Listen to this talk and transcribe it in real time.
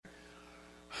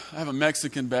I have a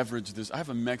Mexican beverage. I have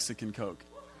a Mexican Coke.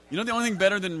 You know the only thing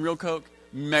better than real Coke?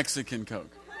 Mexican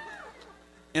Coke.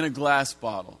 In a glass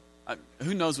bottle.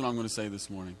 Who knows what I'm going to say this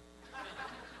morning?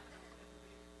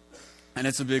 And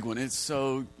it's a big one. It's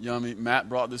so yummy. Matt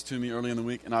brought this to me early in the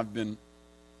week, and I've been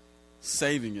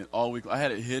saving it all week. I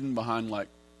had it hidden behind, like,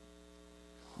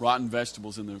 rotten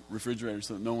vegetables in the refrigerator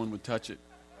so that no one would touch it.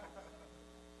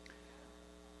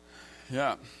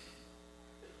 Yeah.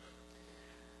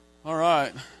 All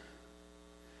right.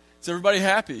 Is everybody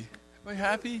happy? Everybody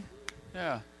happy?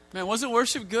 Yeah. Man, wasn't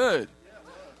worship good?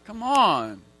 Come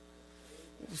on.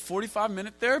 It was a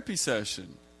 45-minute therapy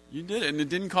session. You did it, and it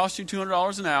didn't cost you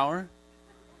 $200 an hour.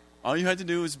 All you had to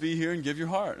do was be here and give your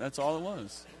heart. That's all it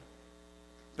was.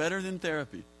 Better than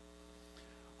therapy.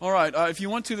 All right. If you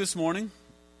want to this morning,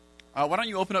 why don't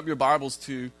you open up your Bibles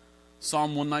to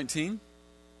Psalm 119?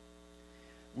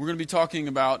 We're going to be talking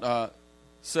about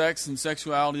sex and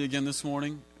sexuality again this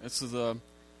morning. This is the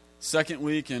second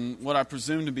week in what I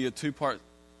presume to be a two-part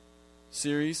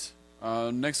series.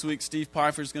 Next week, Steve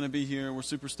Pfeiffer is going to be here. We're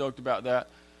super stoked about that.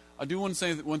 I do want to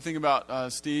say one thing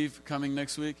about Steve coming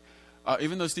next week.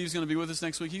 Even though Steve's going to be with us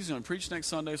next week, he's going to preach next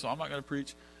Sunday, so I'm not going to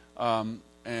preach.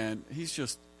 And he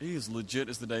is legit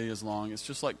as the day is long. It's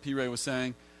just like P. Ray was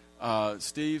saying.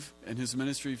 Steve and his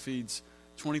ministry feeds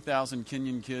 20,000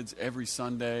 Kenyan kids every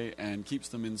Sunday and keeps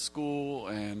them in school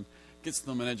and gets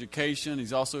them an education.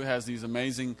 He also has these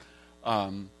amazing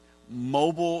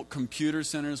mobile computer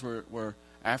centers where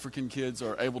African kids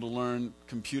are able to learn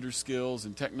computer skills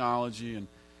and technology. And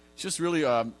it's just really,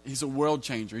 he's a world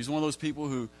changer. He's one of those people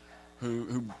who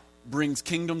brings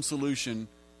kingdom solution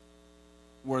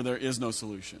where there is no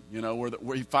solution. You know,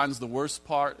 where he finds the worst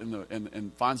part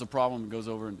and finds a problem and goes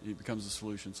over and he becomes the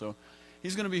solution. So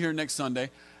he's going to be here next Sunday.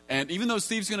 And even though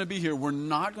Steve's going to be here, we're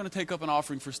not going to take up an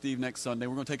offering for Steve next Sunday.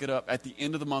 We're going to take it up at the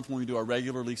end of the month when we do our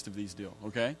regular Least of These deal,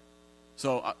 okay?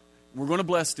 So we're going to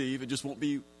bless Steve. It just won't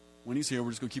be when he's here.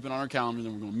 We're just going to keep it on our calendar, and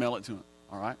then we're going to mail it to him,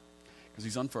 all right? Because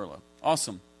he's on furlough.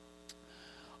 Awesome.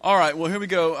 All right, well, here we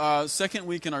go. Second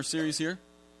week in our series here.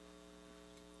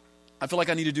 I feel like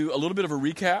I need to do a little bit of a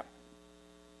recap.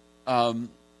 So I'm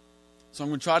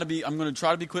going to try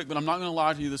to be quick, but I'm not going to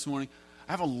lie to you this morning.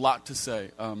 I have a lot to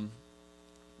say,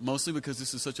 mostly because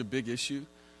this is such a big issue.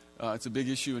 It's a big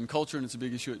issue in culture, and it's a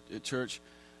big issue at church.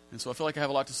 And so I feel like I have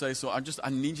a lot to say, so I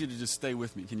need you to just stay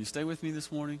with me. Can you stay with me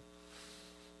this morning?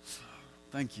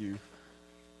 Thank you.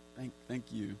 Thank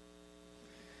you.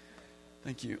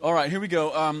 Thank you. All right, here we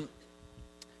go.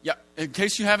 In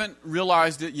case you haven't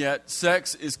realized it yet,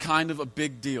 sex is kind of a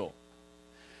big deal.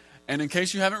 And in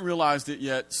case you haven't realized it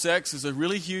yet, sex is a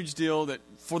really huge deal that,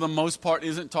 for the most part,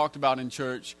 isn't talked about in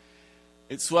church.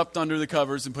 It's swept under the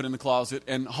covers and put in the closet,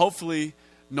 and hopefully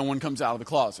no one comes out of the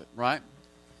closet, right?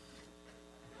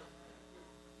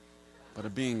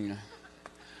 Bada bing.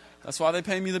 That's why they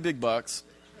pay me the big bucks.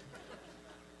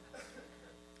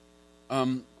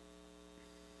 But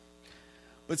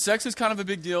sex is kind of a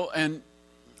big deal, and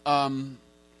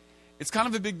it's kind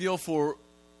of a big deal for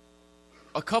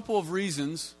a couple of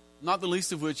reasons, not the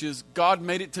least of which is God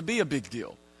made it to be a big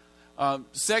deal.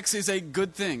 Sex is a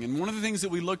good thing, and one of the things that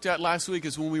we looked at last week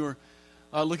is when we were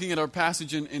looking at our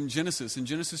passage in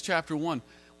Genesis chapter 1.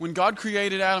 When God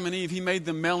created Adam and Eve, He made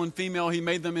them male and female. He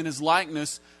made them in His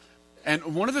likeness.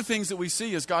 And one of the things that we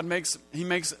see is God makes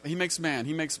man. He makes man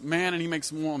and He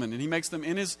makes woman. And He makes them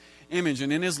in His image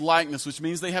and in His likeness, which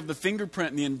means they have the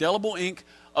fingerprint and the indelible ink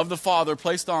of the Father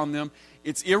placed on them.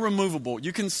 It's irremovable.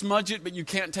 You can smudge it, but you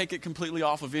can't take it completely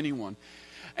off of anyone.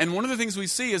 And one of the things we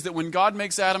see is that when God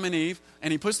makes Adam and Eve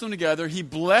and He puts them together, He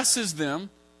blesses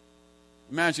them.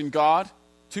 Imagine God,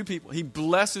 two people. He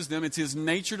blesses them. It's His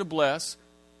nature to bless.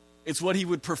 It's what He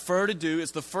would prefer to do.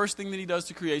 It's the first thing that He does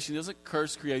to creation. He doesn't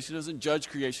curse creation. He doesn't judge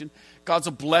creation. God's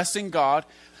a blessing God.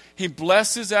 He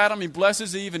blesses Adam. He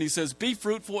blesses Eve. And He says, be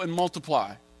fruitful and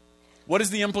multiply. What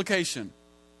is the implication?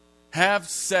 Have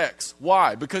sex.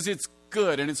 Why? Because it's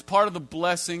good. And it's part of the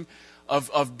blessing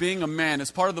of being a man. It's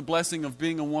part of the blessing of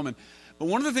being a woman. But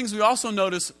one of the things we also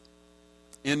notice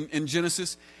in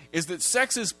Genesis is that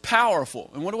sex is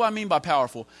powerful. And what do I mean by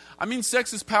powerful? I mean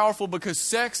sex is powerful because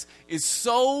sex is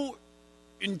so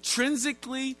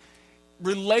intrinsically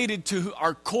related to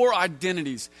our core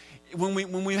identities. When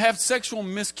we have sexual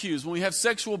miscues, when we have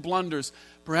sexual blunders,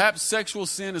 perhaps sexual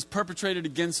sin is perpetrated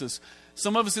against us.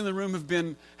 Some of us in the room have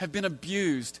been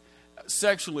abused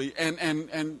sexually,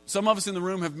 and some of us in the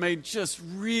room have made just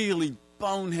really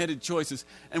boneheaded choices.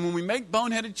 And when we make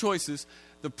boneheaded choices,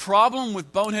 the problem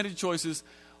with boneheaded choices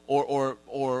or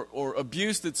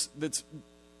abuse that's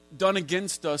done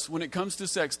against us when it comes to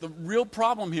sex, the real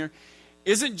problem here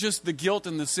isn't just the guilt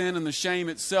and the sin and the shame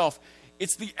itself.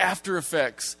 It's the after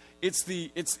effects. It's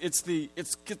that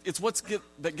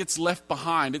gets left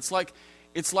behind. It's like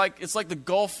the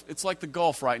Gulf. It's like the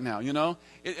Gulf right now. You know,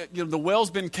 the well's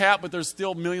been capped, but there's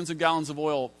still millions of gallons of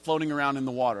oil floating around in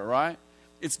the water. Right?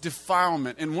 It's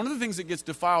defilement. And one of the things that gets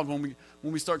defiled when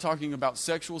we start talking about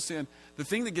sexual sin, the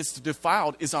thing that gets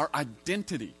defiled is our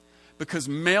identity, because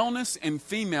maleness and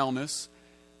femaleness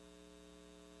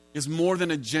is more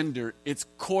than a gender. It's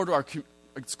core to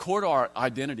our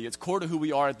identity. It's core to who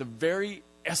we are at the very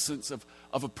essence of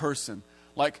a person.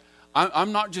 Like,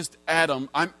 I'm not just Adam.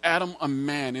 I'm Adam, a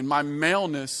man. In my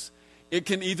maleness, it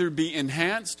can either be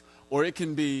enhanced or it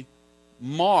can be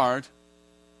marred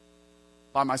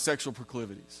by my sexual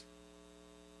proclivities.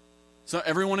 So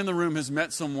everyone in the room has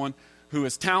met someone who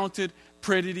is talented,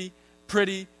 pretty,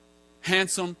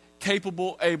 handsome,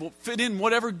 capable, able, fit in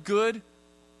whatever good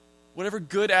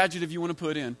adjective you want to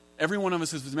put in. Every one of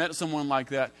us has met someone like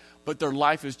that, but their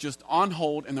life is just on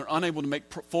hold and they're unable to make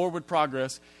forward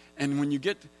progress. And when you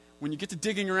get to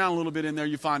digging around a little bit in there,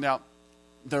 you find out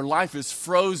their life is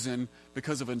frozen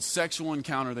because of a sexual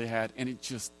encounter they had, and it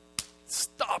just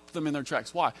stopped them in their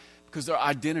tracks. Why? Because their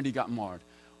identity got marred.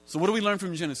 So what do we learn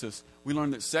from Genesis? We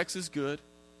learn that sex is good.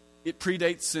 It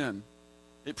predates sin.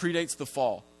 It predates the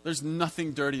fall. There's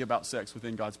nothing dirty about sex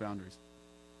within God's boundaries.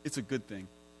 It's a good thing.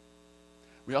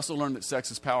 We also learned that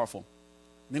sex is powerful.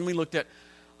 Then we looked at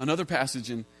another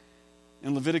passage in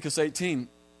Leviticus 18.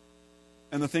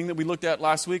 And the thing that we looked at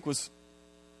last week is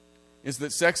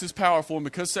that sex is powerful. And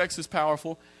because sex is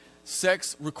powerful,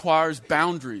 sex requires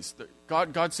boundaries.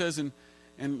 God says in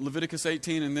Leviticus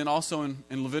 18 and then also in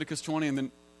Leviticus 20 and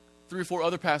then 3 or 4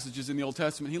 other passages in the Old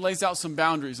Testament, he lays out some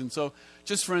boundaries. And so,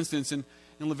 just for instance, in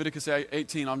Leviticus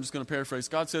 18, I'm just going to paraphrase,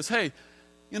 God says, hey,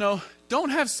 don't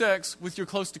have sex with your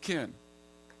close to kin.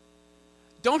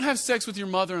 Don't have sex with your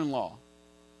mother-in-law.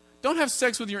 Don't have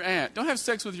sex with your aunt. Don't have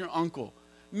sex with your uncle.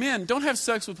 Men, don't have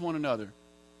sex with one another.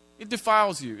 It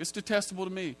defiles you. It's detestable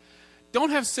to me.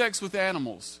 Don't have sex with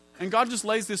animals. And God just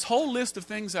lays this whole list of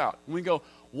things out. And we go,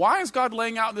 why is God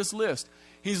laying out this list?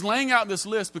 He's laying out this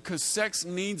list because sex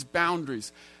needs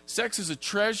boundaries. Sex is a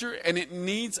treasure, and it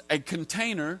needs a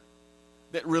container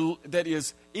that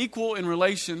is equal in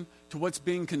relation to what's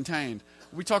being contained.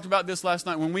 We talked about this last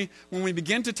night. When we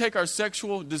begin to take our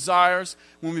sexual desires,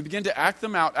 when we begin to act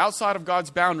them out outside of God's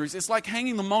boundaries, it's like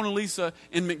hanging the Mona Lisa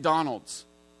in McDonald's.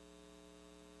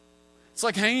 It's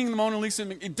like hanging the Mona Lisa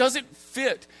it doesn't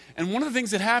fit. And one of the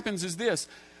things that happens is this.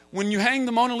 When you hang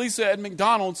the Mona Lisa at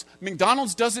McDonald's,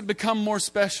 McDonald's doesn't become more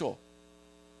special.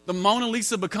 The Mona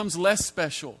Lisa becomes less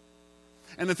special.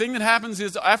 And the thing that happens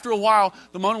is, after a while,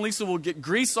 the Mona Lisa will get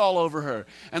grease all over her,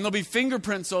 and there'll be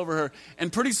fingerprints over her,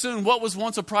 and pretty soon, what was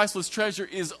once a priceless treasure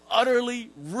is utterly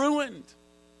ruined.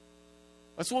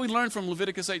 That's what we learned from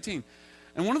Leviticus 18.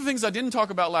 And one of the things I didn't talk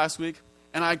about last week,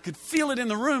 and I could feel it in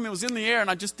the room, it was in the air, and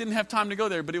I just didn't have time to go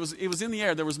there, but it was in the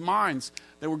air. There was minds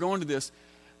that were going to this,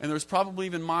 and there was probably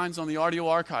even minds on the audio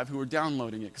archive who were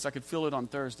downloading it, because I could feel it on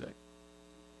Thursday.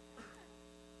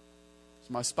 It's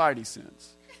my spidey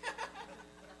sense.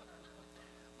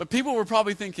 But people were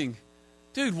probably thinking,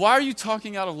 dude, why are you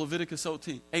talking out of Leviticus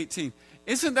 18?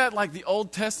 Isn't that like the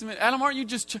Old Testament? Adam, you're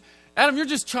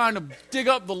just trying to dig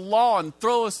up the law and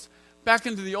throw us back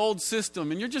into the old system.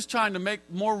 And you're just trying to make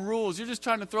more rules. You're just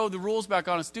trying to throw the rules back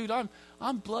on us. Dude, I'm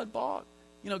blood bought.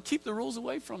 Keep the rules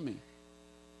away from me.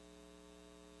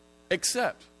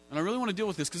 Except, and I really want to deal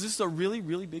with this because this is a really,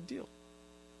 really big deal.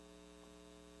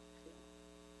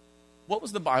 What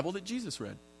was the Bible that Jesus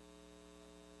read?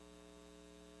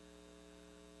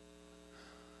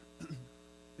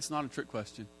 It's not a trick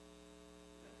question.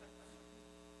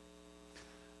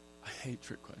 I hate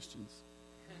trick questions.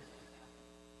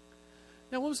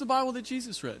 Yeah, what was the Bible that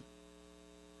Jesus read?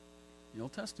 The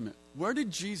Old Testament. Where did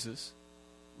Jesus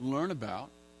learn about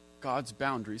God's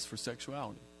boundaries for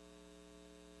sexuality?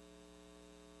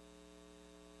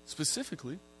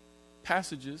 Specifically,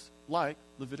 passages like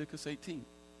Leviticus 18.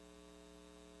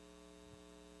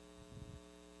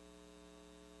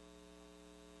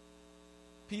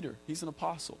 Peter, he's an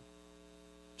apostle.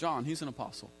 John, he's an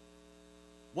apostle.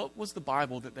 What was the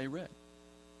Bible that they read?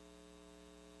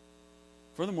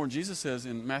 Furthermore, Jesus says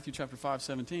in Matthew chapter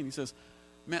 5:17, he says,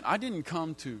 man, I didn't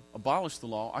come to abolish the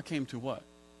law. I came to what?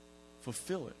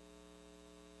 Fulfill it.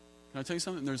 Can I tell you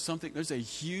something? There's a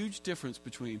huge difference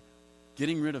between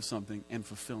getting rid of something and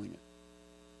fulfilling it.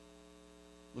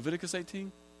 Leviticus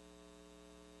 18,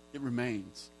 it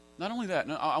remains. Not only that,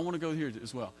 I want to go here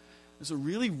as well. It's a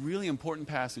really, really important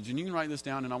passage, and you can write this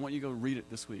down, and I want you to go read it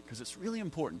this week, because it's really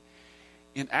important.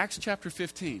 In Acts chapter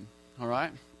 15, all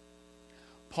right,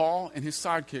 Paul and his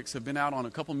sidekicks have been out on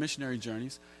a couple missionary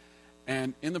journeys.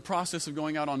 And in the process of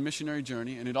going out on missionary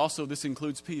journey, and this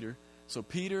includes Peter. So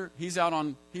Peter, he's out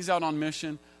on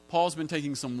mission. Paul's been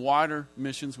taking some wider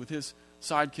missions with his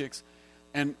sidekicks.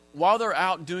 And while they're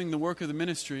out doing the work of the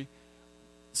ministry,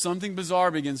 something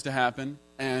bizarre begins to happen,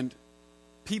 and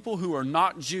people who are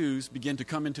not Jews begin to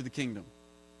come into the kingdom.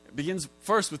 It begins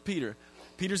first with Peter.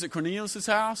 Peter's at Cornelius'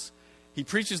 house. He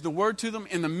preaches the word to them.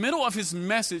 In the middle of his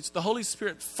message, the Holy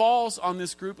Spirit falls on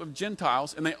this group of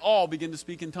Gentiles, and they all begin to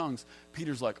speak in tongues.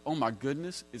 Peter's like, oh my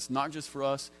goodness, it's not just for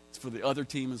us, it's for the other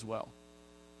team as well.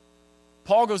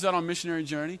 Paul goes out on missionary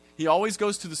journey. He always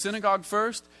goes to the synagogue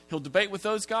first. He'll debate with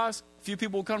those guys. A few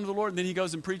people will come to the Lord, and then he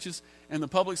goes and preaches in the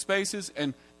public spaces.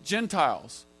 And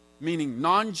Gentiles, meaning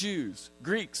non-Jews,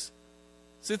 Greeks,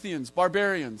 Scythians,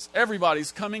 barbarians,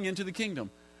 everybody's coming into the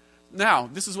kingdom. Now,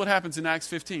 this is what happens in Acts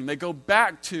 15. They go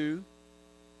back to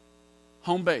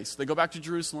home base. They go back to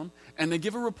Jerusalem, and they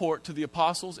give a report to the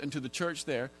apostles and to the church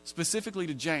there, specifically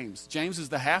to James. James is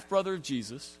the half-brother of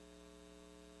Jesus,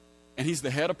 and he's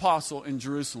the head apostle in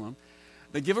Jerusalem.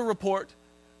 They give a report,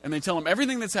 and they tell him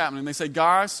everything that's happening. They say,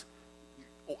 guys,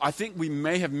 I think we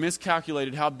may have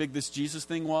miscalculated how big this Jesus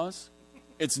thing was.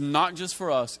 It's not just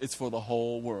for us, it's for the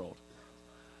whole world.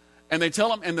 And they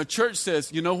tell him, and the church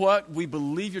says, you know what? We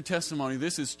believe your testimony.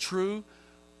 This is true.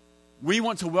 We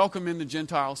want to welcome in the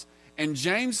Gentiles. And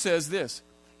James says this.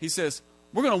 He says,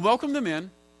 we're going to welcome them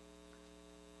in,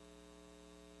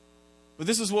 but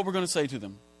this is what we're going to say to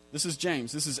them. This is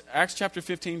James. This is Acts chapter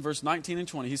 15, verse 19 and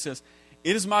 20. He says,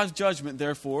 it is my judgment,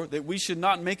 therefore, that we should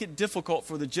not make it difficult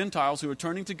for the Gentiles who are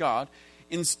turning to God.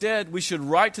 Instead, we should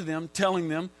write to them, telling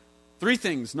them three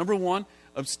things. Number one,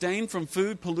 abstain from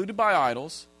food polluted by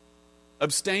idols,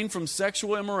 abstain from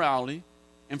sexual immorality,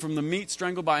 and from the meat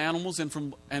strangled by animals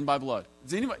and by blood.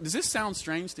 Does this sound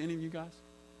strange to any of you guys?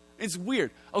 It's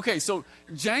weird. Okay, so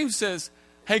James says,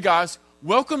 hey guys,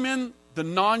 welcome in the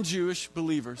non-Jewish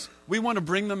believers. We want to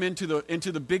bring them into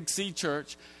the Big C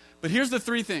church. But here's the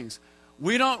three things.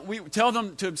 We tell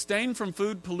them to abstain from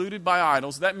food polluted by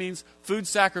idols. That means food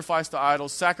sacrificed to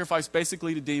idols, sacrificed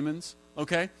basically to demons,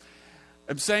 okay?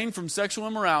 Abstain from sexual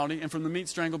immorality and from the meat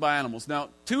strangled by animals. Now,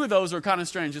 two of those are kind of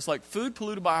strange. It's like food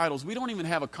polluted by idols. We don't even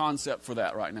have a concept for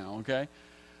that right now, okay?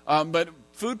 But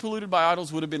food polluted by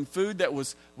idols would have been food that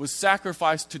was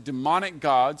sacrificed to demonic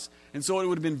gods, and so it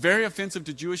would have been very offensive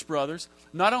to Jewish brothers.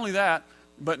 Not only that,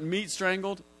 but meat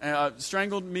strangled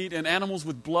meat and animals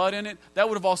with blood in it, that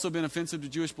would have also been offensive to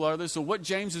Jewish brothers. So what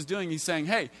James is doing, he's saying,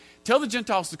 hey, tell the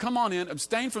Gentiles to come on in,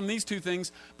 abstain from these two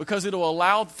things, because it'll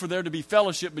allow for there to be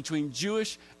fellowship between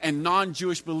Jewish and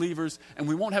non-Jewish believers, and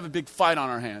we won't have a big fight on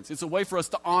our hands. It's a way for us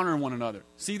to honor one another.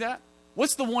 See that?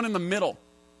 What's the one in the middle?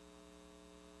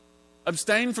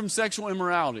 Abstain from sexual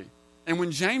immorality. And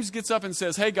when James gets up and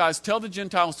says, hey guys, tell the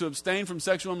Gentiles to abstain from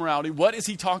sexual immorality, what is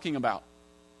he talking about?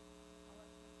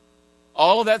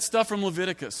 All of that stuff from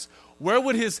Leviticus. Where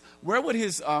would his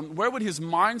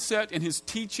mindset and his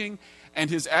teaching and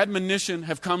his admonition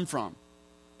have come from?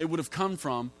 It would have come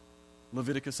from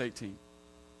Leviticus 18.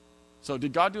 So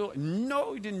did God do it?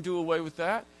 No, he didn't do away with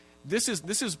that. This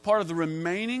is part of the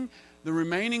remaining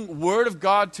word of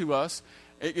God to us.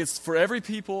 It's for every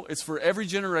people. It's for every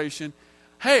generation.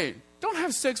 Hey, don't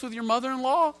have sex with your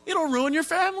mother-in-law. It'll ruin your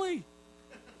family.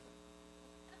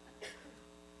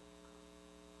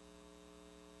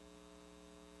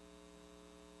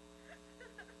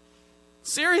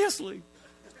 Seriously.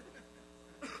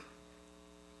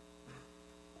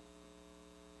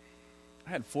 I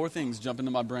had 4 things jump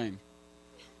into my brain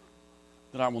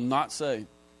that I will not say.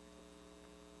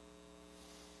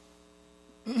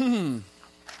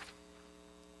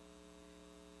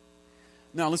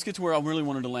 Now, let's get to where I really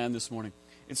wanted to land this morning.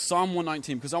 It's Psalm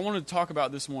 119, because I wanted to talk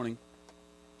about this morning,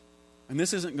 and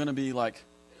this isn't going to be like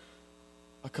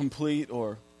a complete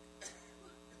or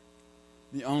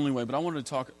the only way, but I wanted to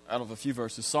talk out of a few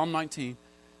verses. Psalm 19,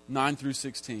 9 through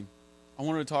 16. I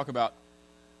wanted to talk about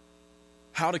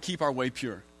how to keep our way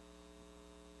pure.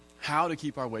 How to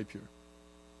keep our way pure.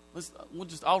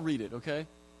 I'll read it, okay?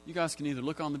 You guys can either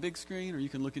look on the big screen or you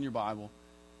can look in your Bible.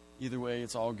 Either way,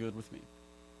 it's all good with me.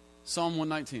 Psalm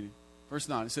 119, verse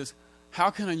 9. It says, how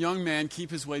can a young man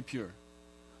keep his way pure?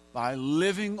 By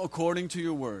living according to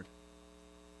your word.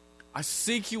 I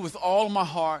seek you with all my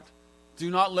heart. Do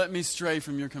not let me stray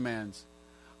from your commands.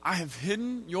 I have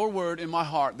hidden your word in my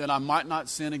heart that I might not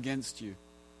sin against you.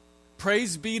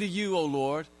 Praise be to you, O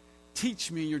Lord.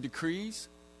 Teach me your decrees.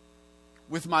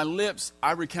 With my lips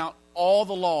I recount all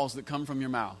the laws that come from your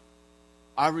mouth.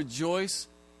 I rejoice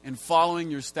in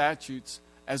following your statutes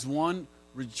as one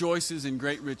rejoices in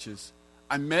great riches.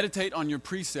 I meditate on your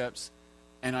precepts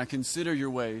and I consider your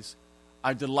ways.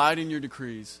 I delight in your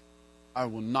decrees. I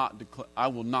will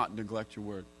not neglect your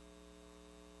word.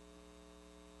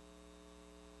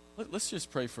 Let's just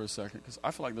pray for a second, because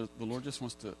I feel like the Lord just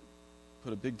wants to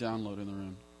put a big download in the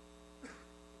room.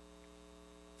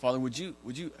 Father, would you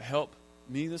help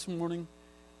me this morning,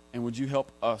 and would you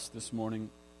help us this morning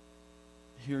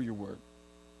hear your word?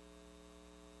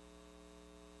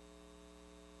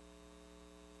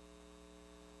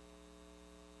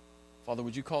 Father,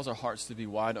 would you cause our hearts to be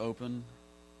wide open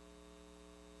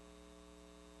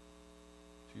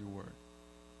to your word?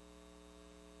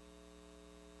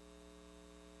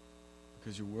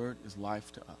 Because your word is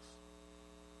life to us.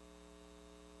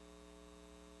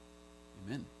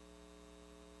 Amen.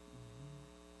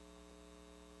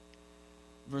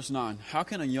 Verse 9, how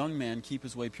can a young man keep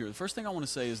his way pure? The first thing I want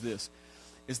to say is this,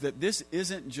 is that this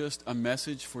isn't just a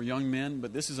message for young men,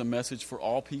 but this is a message for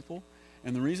all people.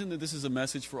 And the reason that this is a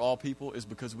message for all people is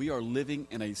because we are living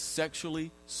in a sexually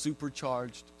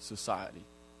supercharged society.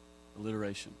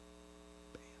 Alliteration.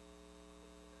 Bam.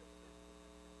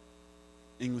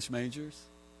 English majors.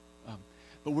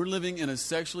 But we're living in a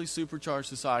sexually supercharged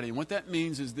society. And what that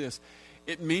means is this.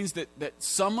 It means that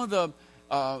some of the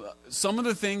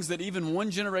things that even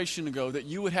one generation ago that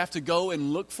you would have to go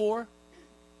and look for,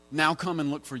 now come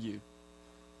and look for you.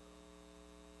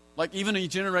 Like even a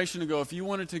generation ago, if you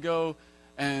wanted to go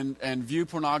and view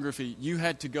pornography, you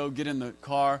had to go get in the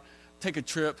car, take a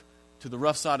trip to the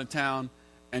rough side of town,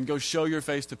 and go show your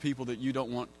face to people that you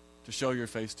don't want to show your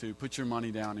face to. Put your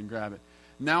money down and grab it.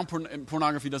 Now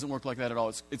pornography doesn't work like that at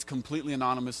all. It's completely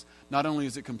anonymous. Not only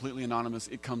is it completely anonymous,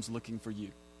 it comes looking for you.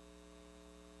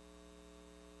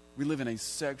 We live in a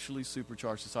sexually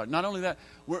supercharged society. Not only that,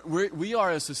 we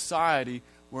are a society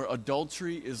where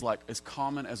adultery is like as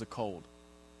common as a cold,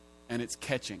 and it's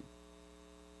catching.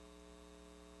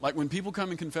 Like when people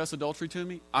come and confess adultery to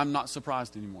me, I'm not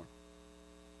surprised anymore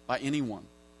by anyone.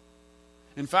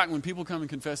 In fact, when people come and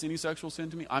confess any sexual sin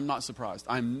to me, I'm not surprised.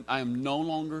 I am no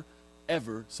longer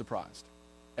ever surprised.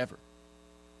 Ever.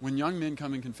 When young men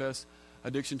come and confess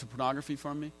addiction to pornography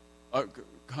from me,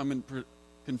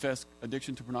 confess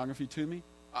addiction to pornography to me,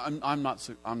 I'm not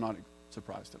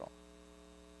surprised at all.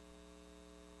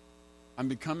 I'm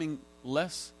becoming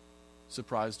less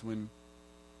surprised when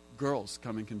girls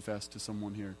come and confess to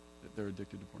someone here that they're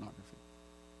addicted to pornography.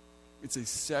 It's a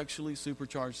sexually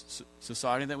supercharged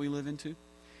society that we live into.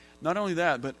 Not only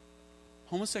that, but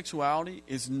homosexuality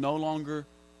is no longer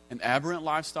an aberrant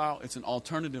lifestyle. It's an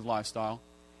alternative lifestyle.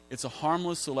 It's a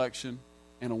harmless selection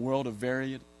in a world of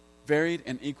varied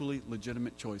and equally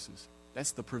legitimate choices.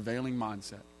 That's the prevailing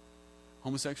mindset.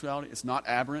 Homosexuality, it's not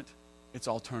aberrant, it's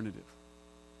alternative.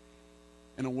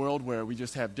 In a world where we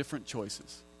just have different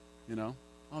choices, you know?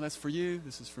 Oh, that's for you,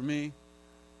 this is for me.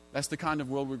 That's the kind of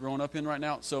world we're growing up in right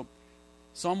now. So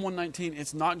Psalm 119,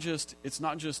 it's not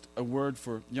just a word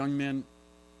for young men,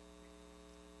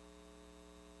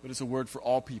 but it's a word for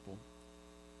all people.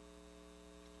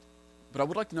 But I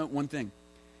would like to note one thing,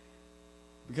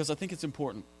 because I think it's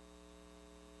important,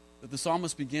 that the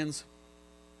psalmist begins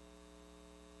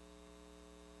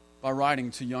by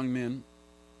writing to young men.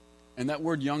 And that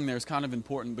word young there is kind of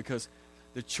important because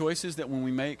the choices that when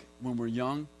we make when we're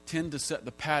young tend to set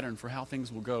the pattern for how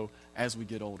things will go as we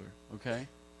get older, okay?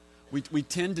 We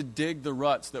tend to dig the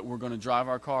ruts that we're going to drive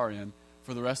our car in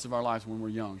for the rest of our lives when we're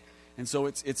young. And so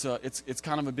it's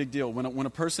kind of a big deal. When a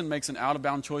person makes an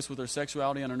out-of-bound choice with their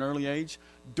sexuality at an early age,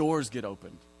 doors get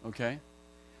opened, okay?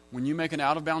 When you make an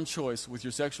out-of-bound choice with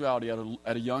your sexuality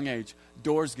at a young age,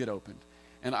 doors get opened.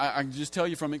 And I can just tell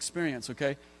you from experience,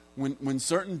 okay? When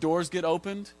certain doors get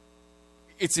opened,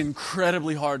 it's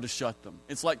incredibly hard to shut them.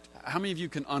 It's like, how many of you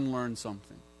can unlearn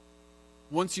something?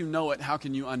 Once you know it, how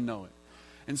can you unknow it?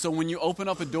 And so when you open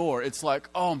up a door, it's like,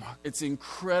 it's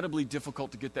incredibly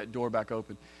difficult to get that door back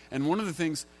open. And one of the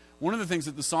things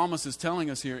that the psalmist is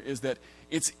telling us here is that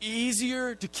it's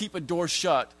easier to keep a door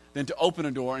shut than to open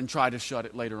a door and try to shut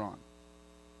it later on.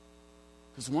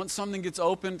 Because once something gets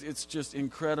opened, it's just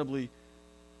incredibly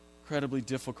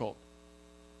difficult.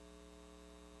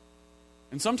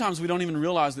 And sometimes we don't even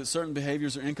realize that certain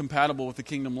behaviors are incompatible with the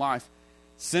kingdom life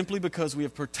simply because we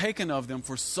have partaken of them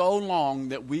for so long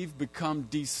that we've become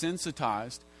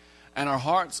desensitized and our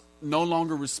hearts no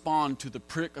longer respond to the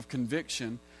prick of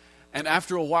conviction. And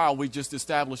after a while, we just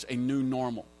establish a new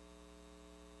normal.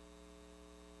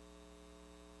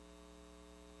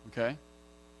 Okay?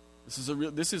 This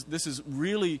is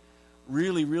really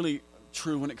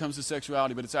true when it comes to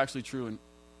sexuality, but it's actually true in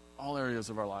all areas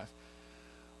of our life.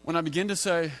 When I begin to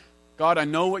say, God, I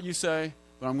know what you say,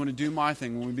 but I'm going to do my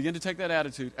thing. When we begin to take that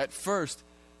attitude, at first,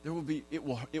 it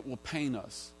will pain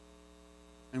us.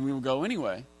 And we will go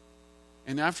anyway.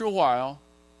 And after a while,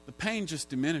 the pain just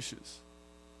diminishes.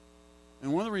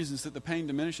 And one of the reasons that the pain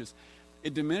diminishes,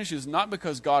 it diminishes not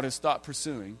because God has stopped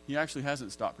pursuing. He actually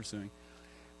hasn't stopped pursuing.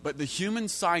 But the human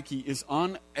psyche is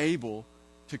unable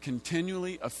to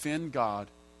continually offend God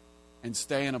and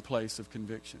stay in a place of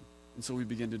conviction. And so we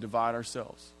begin to divide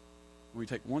ourselves. We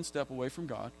take one step away from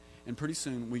God, and pretty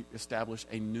soon we establish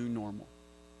a new normal.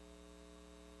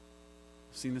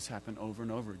 I've seen this happen over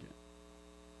and over again.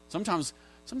 Sometimes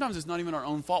it's not even our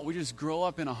own fault. We just grow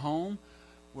up in a home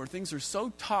where things are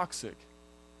so toxic,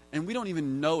 and we don't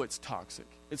even know it's toxic.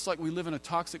 It's like we live in a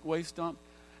toxic waste dump,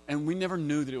 and we never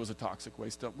knew that it was a toxic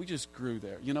waste dump. We just grew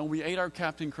there. You know, we ate our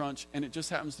Captain Crunch, and it just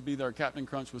happens to be that our Captain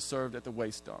Crunch was served at the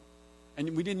waste dump.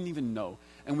 And we didn't even know.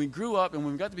 And we grew up, and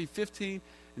when we got to be 15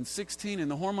 and 16,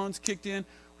 and the hormones kicked in,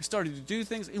 we started to do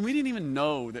things, and we didn't even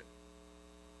know that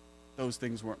those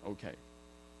things weren't okay.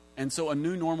 And so a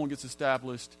new normal gets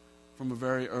established from a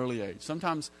very early age.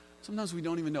 Sometimes we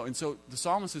don't even know. And so the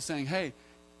psalmist is saying, hey,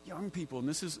 young people, and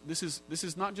this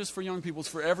is not just for young people, it's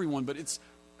for everyone, but it's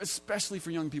especially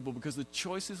for young people, because the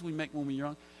choices we make when we're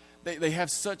young, they have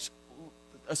such,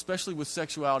 especially with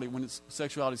sexuality, when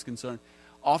sexuality is concerned,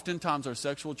 oftentimes our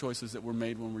sexual choices that were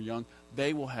made when we're young,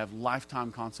 they will have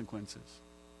lifetime consequences.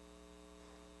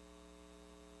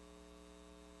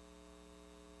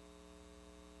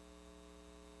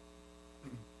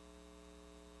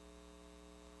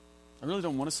 I really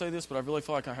don't want to say this, but I really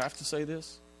feel like I have to say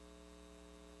this.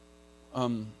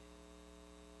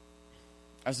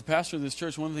 As the pastor of this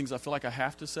church, one of the things I feel like I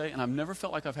have to say, and I've never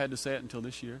felt like I've had to say it until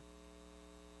this year,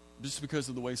 just because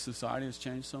of the way society has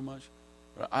changed so much,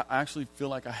 but I actually feel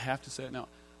like I have to say it now.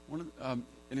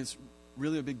 And it's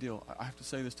really a big deal. I have to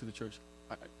say this to the church.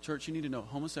 Church, you need to know,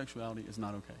 homosexuality is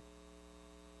not okay.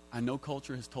 I know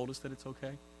culture has told us that it's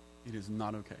okay. It is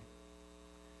not okay.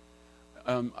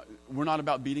 We're not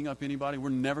about beating up anybody. We're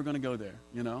never going to go there,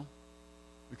 you know,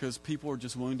 because people are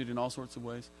just wounded in all sorts of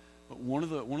ways. But one of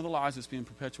the lies that's being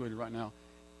perpetuated right now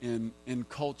in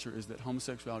culture is that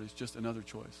homosexuality is just another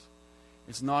choice.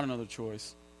 It's not another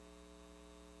choice.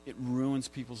 It ruins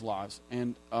people's lives.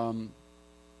 And in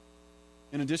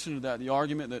addition to that, the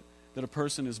argument that a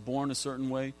person is born a certain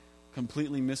way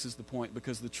completely misses the point,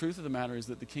 because the truth of the matter is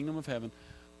that the kingdom of heaven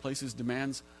places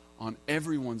demands on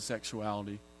everyone's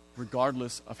sexuality,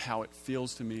 regardless of how it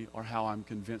feels to me or how I'm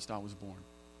convinced I was born.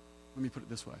 Let me put it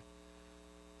this way.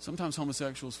 Sometimes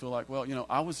homosexuals feel like, well, you know,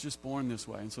 I was just born this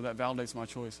way, and so that validates my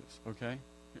choices, okay?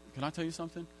 Can I tell you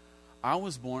something? I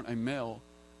was born a male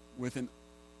with an,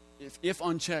 if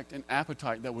unchecked, an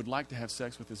appetite that would like to have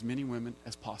sex with as many women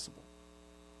as possible.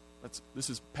 This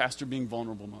is pastor being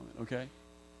vulnerable moment, okay?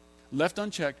 Left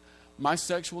unchecked, my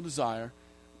sexual desire,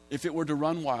 if it were to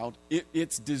run wild,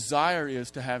 its desire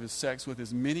is to have sex with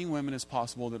as many women as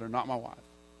possible that are not my wife.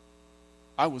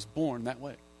 I was born that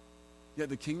way. Yet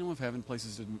the kingdom of heaven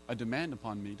places a demand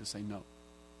upon me to say no.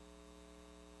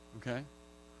 Okay?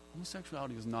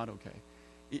 Homosexuality is not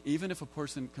okay. Even if a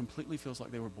person completely feels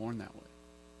like they were born that way.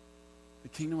 The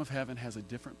kingdom of heaven has a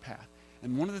different path.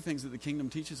 And one of the things that the kingdom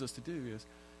teaches us to do is,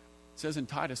 it says in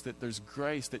Titus that there's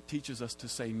grace that teaches us to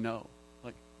say no.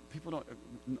 Like, people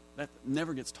don't, that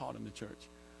never gets taught in the church.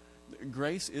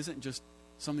 Grace isn't just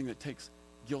something that takes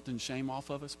guilt and shame off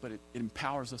of us, but it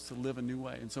empowers us to live a new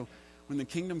way. And so when the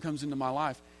kingdom comes into my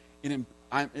life, it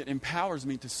empowers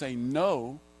me to say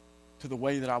no to the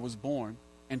way that I was born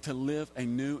and to live a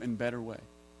new and better way.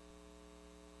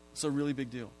 It's a really big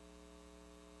deal.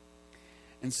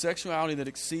 And sexuality that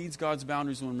exceeds God's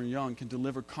boundaries when we're young can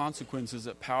deliver consequences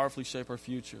that powerfully shape our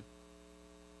future.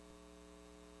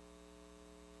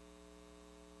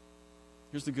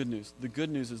 Here's the good news. The good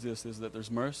news is this, is that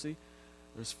there's mercy,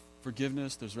 there's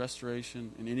forgiveness, there's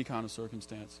restoration in any kind of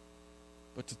circumstance.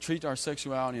 But to treat our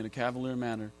sexuality in a cavalier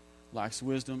manner lacks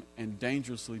wisdom and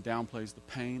dangerously downplays the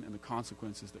pain and the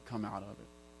consequences that come out of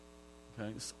it.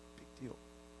 Okay? It's a big deal.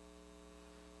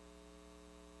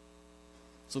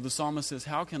 So the psalmist says,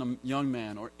 how can a young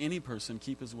man or any person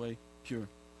keep his way pure?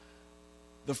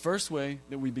 The first way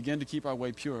that we begin to keep our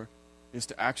way pure is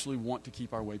to actually want to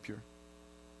keep our way pure.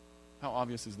 How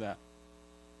obvious is that?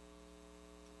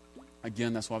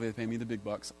 Again, that's why they pay me the big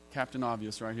bucks. Captain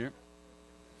Obvious right here.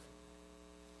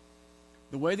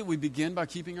 The way that we begin by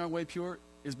keeping our way pure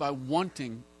is by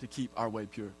wanting to keep our way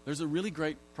pure. There's a really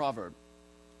great proverb.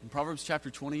 In Proverbs chapter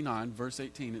 29, verse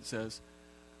 18, it says,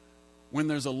 when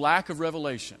there's a lack of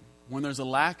revelation, when there's a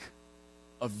lack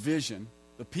of vision,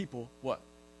 the people, what?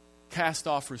 Cast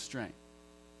off restraint.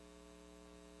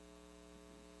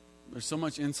 There's so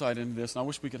much insight into this, and I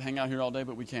wish we could hang out here all day,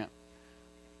 but we can't.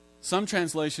 Some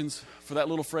translations, for that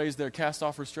little phrase there, cast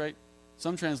off restraint,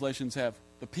 Some translations have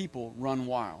the people run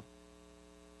wild.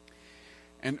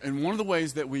 And one of the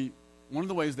ways that we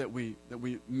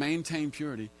maintain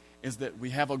purity is that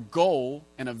we have a goal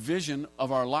and a vision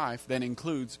of our life that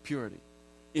includes purity.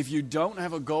 If you don't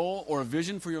have a goal or a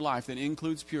vision for your life that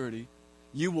includes purity,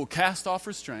 you will cast off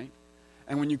restraint.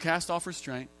 And when you cast off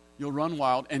restraint, you'll run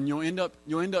wild, and you'll end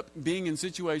up being in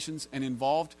situations and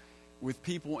involved with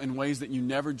people in ways that you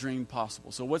never dreamed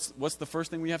possible. So what's the first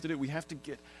thing we have to do? We have to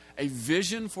get a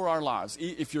vision for our lives.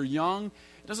 If you're young,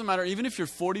 it doesn't matter. Even if you're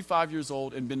 45 years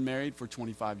old and been married for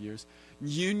 25 years,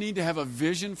 you need to have a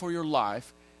vision for your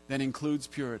life that includes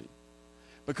purity.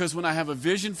 Because when I have a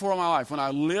vision for my life, when I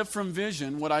live from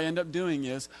vision, what I end up doing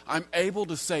is I'm able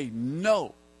to say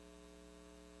no.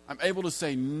 I'm able to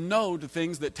say no to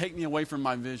things that take me away from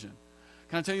my vision.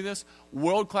 Can I tell you this?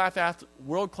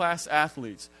 World-class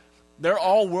athletes, they're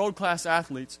all world-class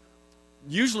athletes,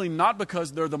 usually not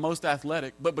because they're the most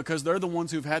athletic, but because they're the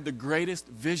ones who've had the greatest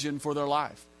vision for their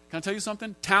life. Can I tell you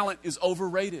something? Talent is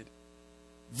overrated.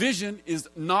 Vision is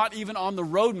not even on the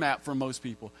roadmap for most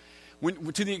people.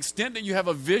 To the extent that you have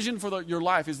a vision for your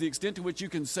life is the extent to which you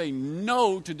can say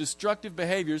no to destructive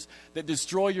behaviors that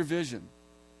destroy your vision.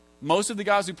 Most of the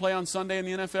guys who play on Sunday in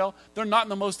the NFL, they're not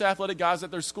the most athletic guys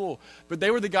at their school. But they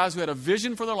were the guys who had a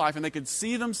vision for their life, and they could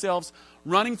see themselves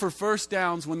running for first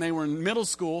downs when they were in middle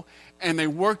school, and they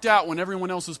worked out when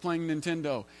everyone else was playing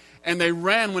Nintendo. And they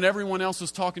ran when everyone else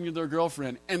was talking to their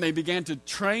girlfriend. And they began to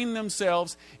train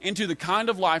themselves into the kind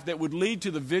of life that would lead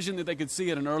to the vision that they could see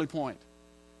at an early point.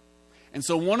 And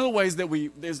so one of the ways that we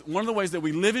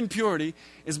live in purity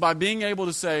is by being able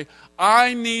to say,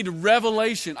 I need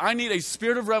revelation. I need a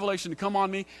spirit of revelation to come on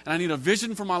me, and I need a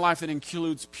vision for my life that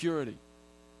includes purity.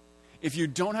 If you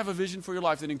don't have a vision for your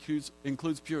life that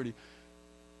includes purity,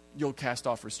 you'll cast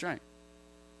off restraint.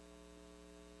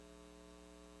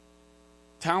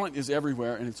 Talent is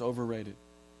everywhere, and it's overrated.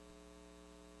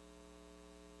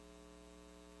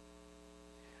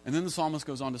 And then the psalmist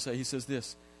goes on to say, he says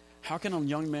this, how can a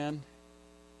young man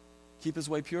keep his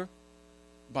way pure?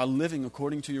 By living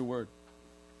according to your word.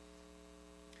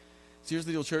 So here's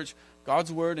the deal, church.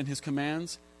 God's word and his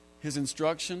commands, his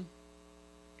instruction,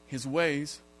 his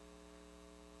ways,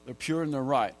 they're pure and they're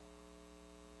right.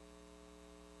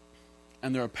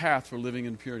 And they're a path for living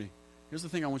in purity. Here's the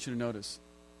thing I want you to notice.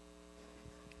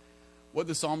 What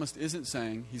the psalmist isn't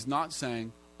saying, he's not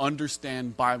saying,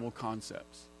 understand Bible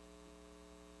concepts.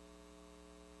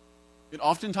 It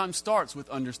oftentimes starts with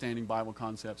understanding Bible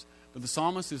concepts. But the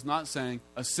psalmist is not saying,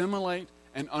 assimilate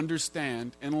and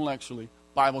understand intellectually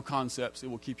Bible concepts. It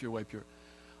will keep your way pure.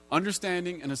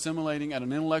 Understanding and assimilating at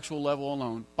an intellectual level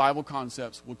alone, Bible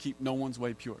concepts will keep no one's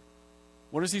way pure.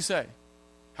 What does he say?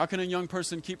 How can a young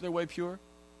person keep their way pure?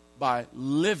 By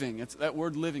living. That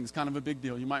word living is kind of a big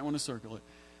deal. You might want to circle it.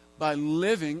 By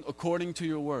living according to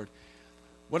your word.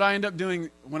 What I end up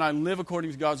doing when I live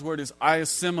according to God's word is I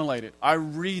assimilate it. I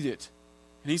read it.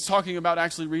 And he's talking about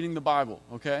actually reading the Bible,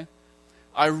 okay?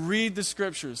 I read the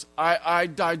scriptures. I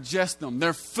digest them.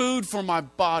 They're food for my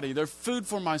body. They're food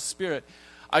for my spirit.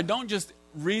 I don't just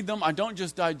read them. I don't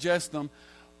just digest them.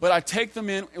 But I take them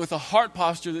in with a heart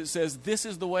posture that says, this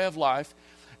is the way of life.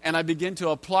 And I begin to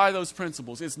apply those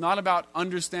principles. It's not about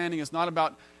understanding. It's not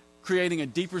about creating a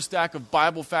deeper stack of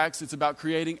Bible facts. It's about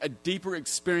creating a deeper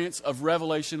experience of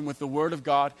revelation with the Word of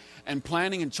God and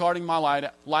planning and charting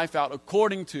my life out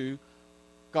according to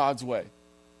God's way.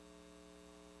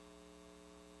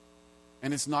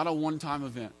 And it's not a one-time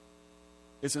event.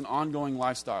 It's an ongoing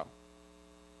lifestyle.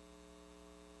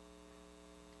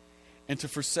 And to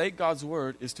forsake God's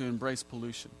word is to embrace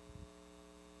pollution.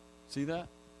 See that?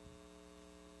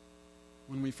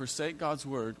 When we forsake God's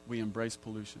word, we embrace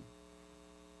pollution.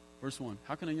 Verse 1,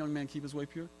 how can a young man keep his way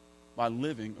pure? By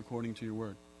living according to your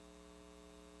word.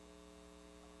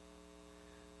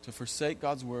 To forsake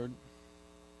God's word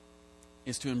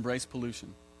is to embrace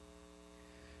pollution.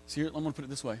 See, I'm going to put it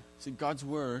this way. See, God's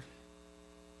word,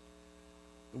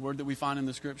 the word that we find in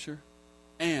the scripture,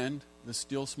 and the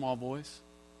still small voice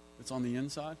that's on the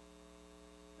inside,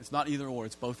 it's not either or,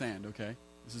 it's both and, okay?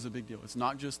 This is a big deal. It's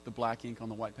not just the black ink on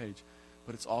the white page,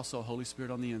 but it's also Holy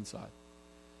Spirit on the inside.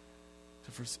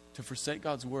 To forsake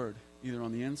God's word, either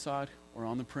on the inside or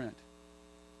on the print,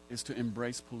 is to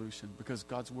embrace pollution, because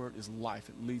God's word is life.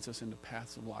 It leads us into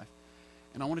paths of life.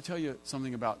 And I want to tell you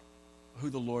something about who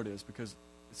the Lord is, because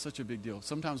it's such a big deal.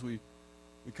 Sometimes we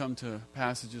come to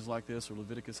passages like this, or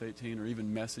Leviticus 18, or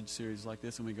even message series like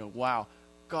this, and we go, wow,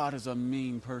 God is a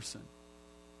mean person.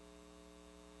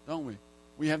 Don't we?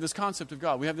 We have this concept of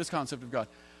God. We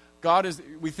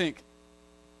think,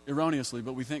 erroneously,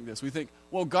 but we think this. We think,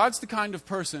 well, God's the kind of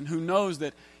person who knows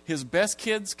that his best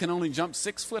kids can only jump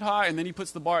 6 foot high, and then he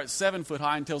puts the bar at 7 foot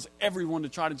high and tells everyone to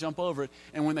try to jump over it.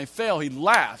 And when they fail, he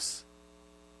laughs.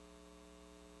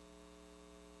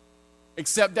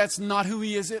 Except that's not who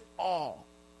he is at all.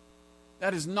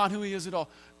 That is not who he is at all.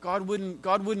 God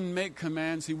wouldn't make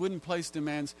commands. He wouldn't place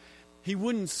demands. He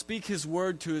wouldn't speak his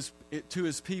word to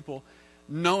his people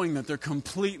knowing that they're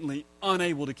completely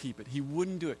unable to keep it. He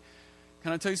wouldn't do it.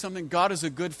 Can I tell you something? God is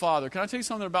a good father. Can I tell you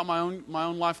something about my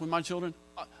own life with my children?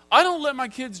 I don't let my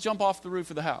kids jump off the roof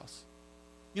of the house.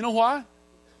 You know why?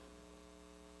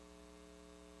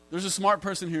 There's a smart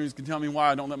person here who can tell me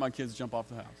why I don't let my kids jump off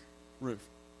the house roof.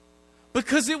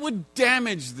 Because it would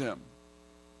damage them.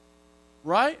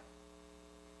 Right?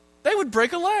 They would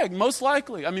break a leg, most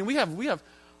likely. I mean, we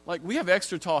have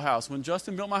extra tall house. When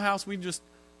Justin built my house, we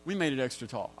made it extra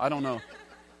tall. I don't know.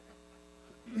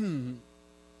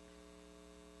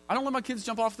 I don't let my kids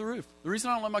jump off the roof. The reason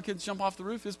I don't let my kids jump off the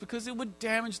roof is because it would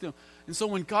damage them. And so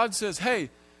when God says, hey,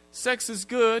 sex is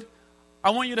good, I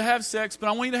want you to have sex, but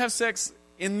I want you to have sex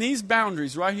in these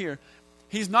boundaries right here.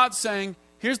 He's not saying,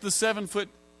 here's the 7 foot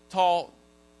tall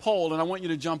pole, and I want you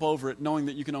to jump over it knowing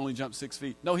that you can only jump 6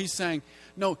 feet. No, he's saying,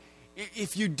 no,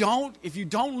 if you don't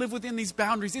live within these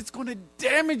boundaries, it's going to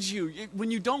damage you.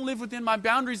 When you don't live within my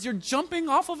boundaries, you're jumping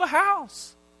off of a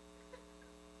house.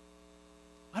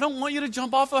 I don't want you to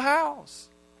jump off a house.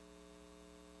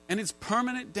 And it's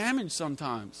permanent damage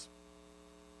sometimes.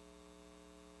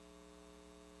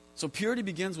 So purity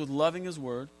begins with loving his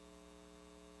word,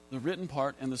 the written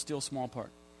part and the still small part.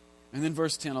 And then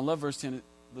verse 10, I love verse 10.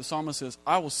 The psalmist says,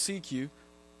 I will seek you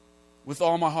with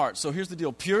all my heart. So here's the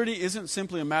deal. Purity isn't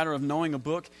simply a matter of knowing a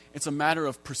book. It's a matter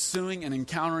of pursuing and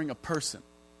encountering a person.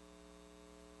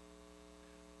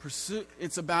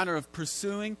 It's a matter of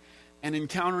pursuing and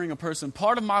encountering a person.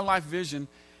 Part of my life vision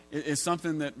is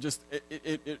something that just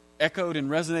it echoed and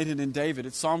resonated in David.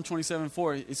 It's Psalm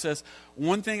 27:4. It says,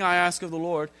 one thing I ask of the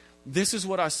Lord, this is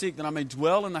what I seek, that I may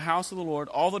dwell in the house of the Lord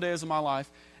all the days of my life,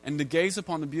 and to gaze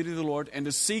upon the beauty of the Lord, and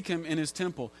to seek him in his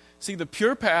temple. See, the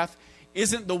pure path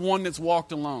isn't the one that's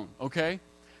walked alone, okay?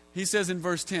 He says in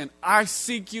verse 10, I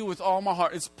seek you with all my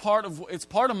heart. It's part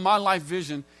of my life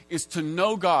vision is to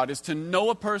know God, is to know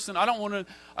a person. I don't want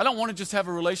to just have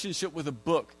a relationship with a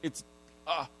book. It's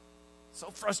so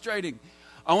frustrating.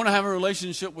 I want to have a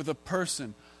relationship with a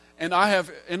person. And I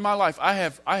have in my life, I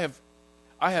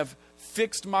have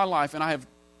fixed my life, and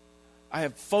I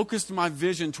have focused my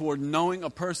vision toward knowing a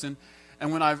person.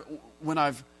 And when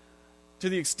I've to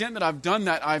the extent that I've done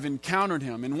that, I've encountered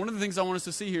him. And one of the things I want us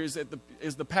to see here is that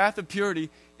the path of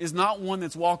purity is not one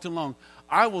that's walked alone.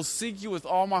 I will seek you with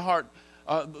all my heart.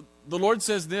 The Lord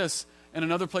says this in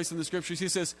another place in the scriptures. He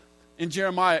says in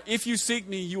Jeremiah, if you seek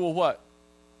me, you will what?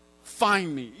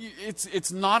 Find me.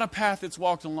 It's not a path that's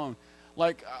walked alone.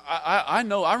 Like, I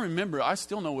know, I remember, I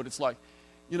still know what it's like.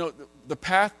 You know, the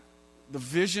path, the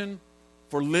vision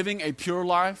for living a pure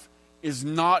life is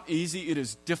not easy. It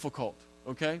is difficult.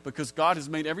 Okay? Because God has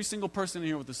made every single person in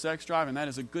here with a sex drive, and that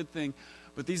is a good thing.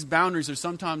 But these boundaries are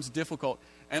sometimes difficult.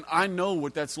 And I know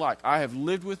what that's like. I have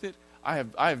lived with it. I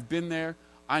have been there.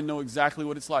 I know exactly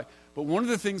what it's like. But one of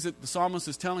the things that the psalmist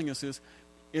is telling us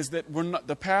is that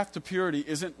the path to purity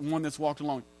isn't one that's walked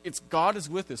alone. It's God is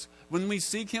with us. When we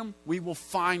seek him, we will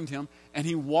find him, and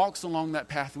he walks along that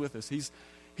path with us.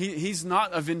 He's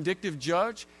not a vindictive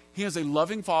judge. He is a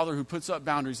loving father who puts up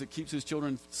boundaries that keeps his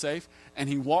children safe, and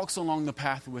he walks along the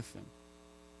path with them.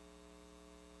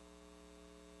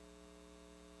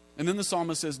 And then the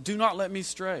psalmist says, do not let me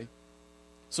stray.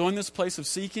 So in this place of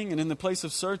seeking and in the place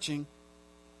of searching,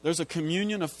 there's a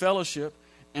communion of fellowship,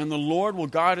 and the Lord will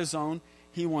guide his own.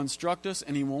 He will instruct us,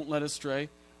 and he won't let us stray.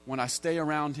 When I stay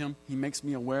around him, he makes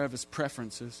me aware of his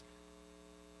preferences.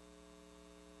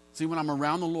 See, when I'm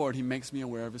around the Lord, he makes me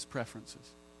aware of his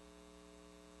preferences.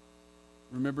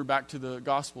 Remember back to the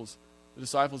Gospels. The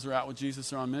disciples are out with Jesus.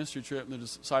 They're on a ministry trip, and the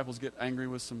disciples get angry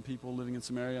with some people living in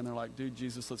Samaria, and they're like, dude,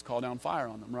 Jesus, let's call down fire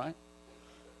on them, right?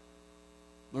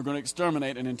 They're going to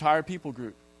exterminate an entire people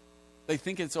group. They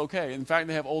think it's okay. In fact,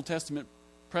 they have Old Testament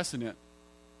precedent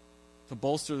to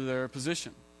bolster their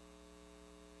position.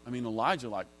 I mean,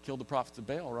 Elijah, killed the prophets of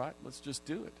Baal, right? Let's just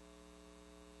do it.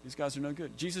 These guys are no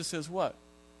good. Jesus says what?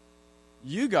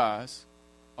 You guys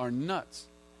are nuts.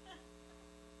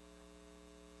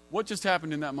 What just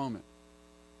happened in that moment?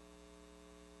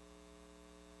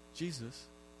 Jesus,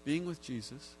 being with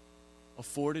Jesus,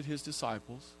 afforded his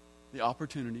disciples the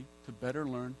opportunity to better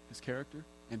learn his character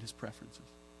and his preferences.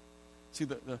 See,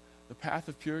 the path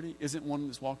of purity isn't one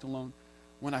that's walked alone.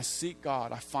 When I seek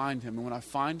God, I find him. And when I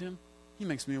find him, He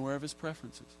makes me aware of his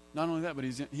preferences. Not only that, but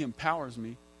he empowers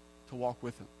me to walk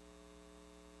with him.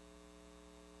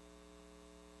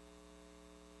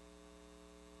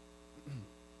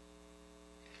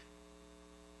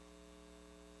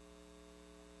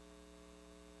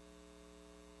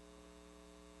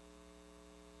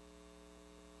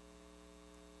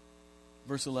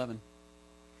 Verse 11.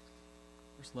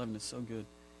 Verse 11 is so good.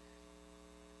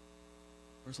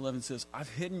 Verse 11 says, I've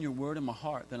hidden your word in my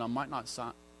heart that I might not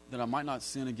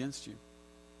sin against you.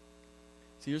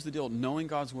 See, here's the deal. Knowing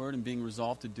God's word and being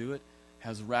resolved to do it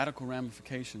has radical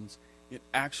ramifications. It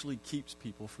actually keeps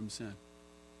people from sin.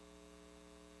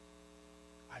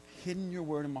 I've hidden your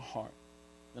word in my heart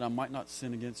that I might not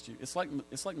sin against you. It's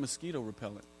like mosquito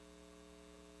repellent,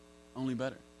 only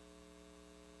better.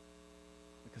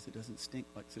 Because it doesn't stink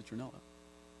like citronella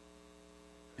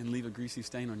and leave a greasy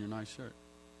stain on your nice shirt.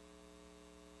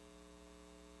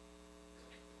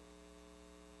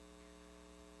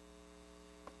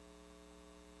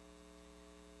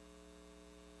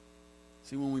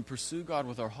 See, when we pursue God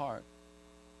with our heart,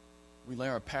 we lay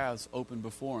our paths open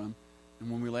before him. And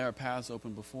when we lay our paths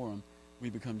open before him, we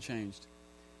become changed.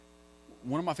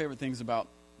 One of my favorite things about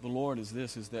the Lord is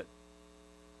that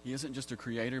he isn't just a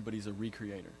creator, but he's a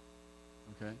recreator.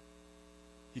 Okay?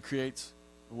 He creates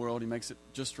the world, he makes it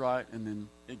just right, and then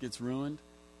it gets ruined,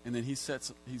 and then he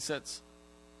sets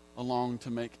along to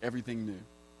make everything new.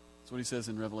 That's what he says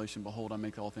in Revelation, behold, I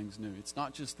make all things new. It's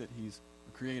not just that he's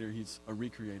a creator, he's a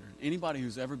recreator. Anybody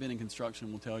who's ever been in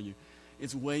construction will tell you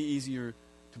it's way easier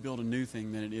to build a new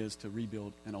thing than it is to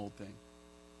rebuild an old thing.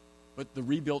 But the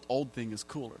rebuilt old thing is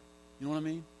cooler. You know what I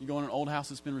mean? You go in an old house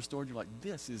that's been restored, you're like,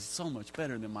 this is so much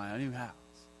better than my new house.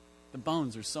 The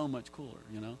bones are so much cooler,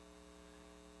 you know?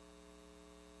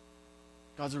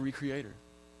 God's a recreator.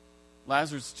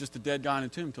 Lazarus is just a dead guy in a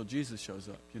tomb until Jesus shows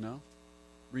up, you know?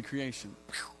 Recreation.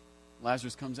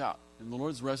 Lazarus comes out. And the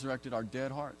Lord's resurrected our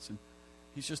dead hearts. And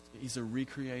he's a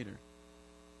recreator.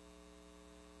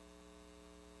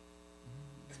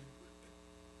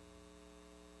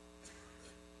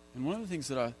 And one of the things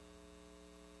that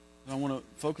I want to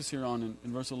focus here on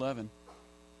in verse 11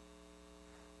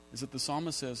 is that the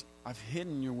psalmist says, I've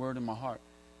hidden your word in my heart.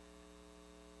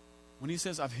 When he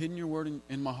says, I've hidden your word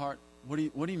in my heart, what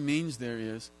he means there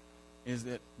is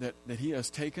that he has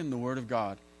taken the word of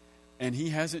God and he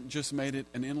hasn't just made it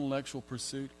an intellectual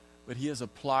pursuit, but he has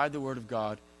applied the word of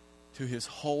God to his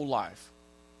whole life,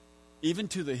 even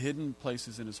to the hidden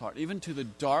places in his heart, even to the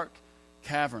dark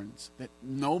caverns that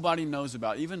nobody knows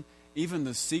about, even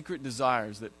the secret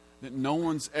desires that no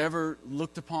one's ever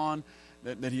looked upon,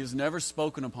 that he has never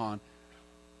spoken upon.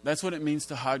 That's what it means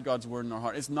to hide God's word in our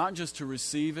heart. It's not just to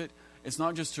receive it. It's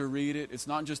not just to read it. It's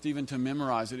not just even to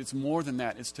memorize it. It's more than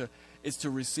that. It's to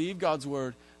receive God's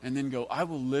word and then go, I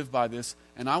will live by this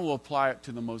and I will apply it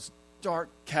to the most dark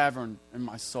cavern in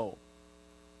my soul.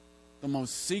 The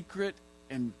most secret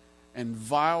and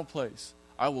vile place.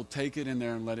 I will take it in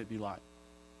there and let it be light.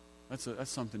 That's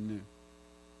something new.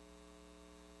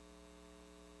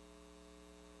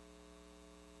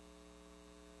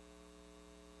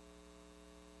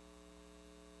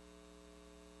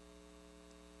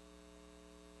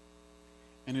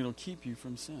 And it'll keep you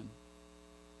from sin.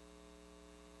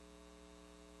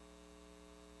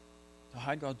 To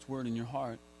hide God's word in your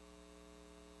heart,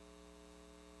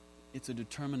 it's a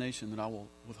determination that I will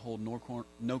withhold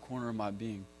no corner of my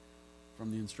being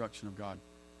from the instruction of God.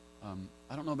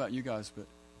 I don't know about you guys, but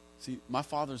see, my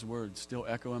Father's words still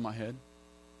echo in my head.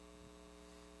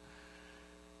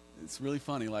 It's really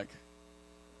funny. Like,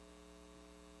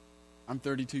 I'm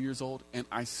 32 years old, and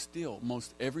I still,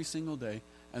 most every single day,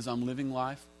 as I'm living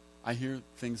life, I hear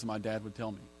things my dad would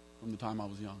tell me from the time I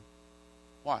was young.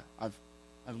 Why? I've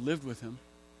lived with him,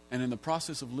 and in the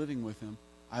process of living with him,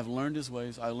 I've learned his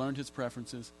ways, I learned his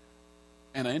preferences,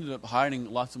 and I ended up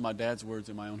hiding lots of my dad's words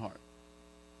in my own heart.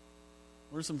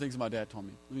 What are some things my dad told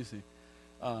me? Let me see.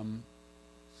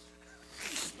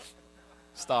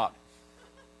 Stop.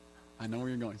 I know where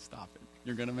you're going. Stop it.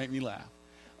 You're going to make me laugh.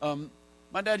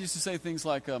 My dad used to say things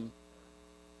like,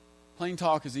 plain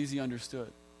talk is easy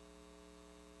understood.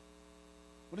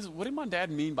 What did my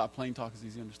dad mean by plain talk is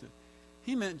easy understood?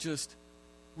 He meant just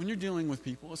when you're dealing with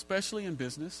people, especially in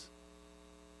business,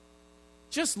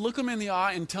 just look them in the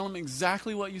eye and tell them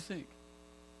exactly what you think.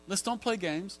 Let's don't play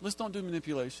games. Let's don't do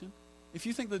manipulation. If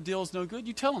you think the deal's no good,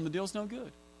 you tell them the deal's no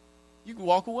good. You can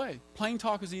walk away. Plain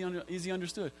talk is easy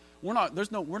understood. We're not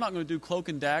going to do cloak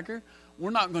and dagger. We're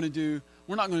not going to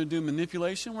do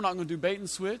manipulation. We're not going to do bait and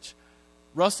switch.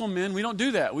 Russell men, we don't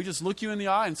do that. We just look you in the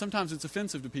eye, and sometimes it's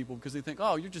offensive to people because they think,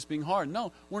 "Oh, you're just being hard."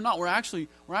 No, we're not. We're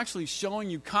actually showing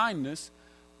you kindness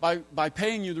by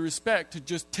paying you the respect to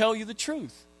just tell you the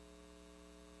truth.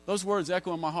 Those words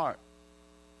echo in my heart.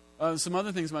 Some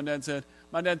other things my dad said.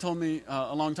 My dad told me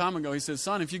a long time ago, he said,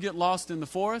 son, if you get lost in the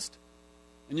forest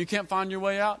and you can't find your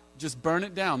way out, just burn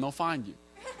it down. They'll find you.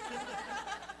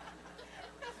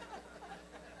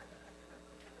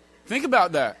 Think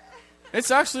about that.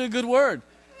 It's actually a good word.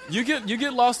 You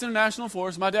get lost in a national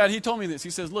forest. My dad, he told me this. He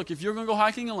says, look, if you're going to go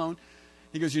hiking alone,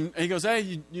 he goes,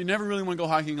 hey, you never really want to go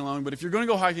hiking alone, but if you're going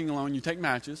to go hiking alone, you take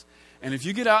matches. And if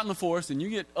you get out in the forest and you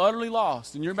get utterly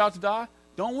lost and you're about to die,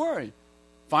 don't worry.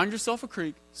 Find yourself a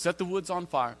creek, set the woods on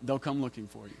fire. They'll come looking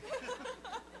for you.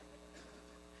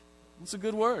 That's a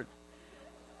good word.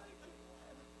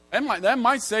 That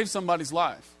might save somebody's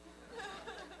life.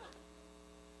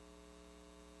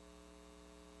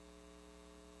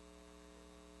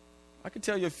 I could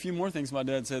tell you a few more things my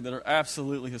dad said that are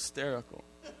absolutely hysterical.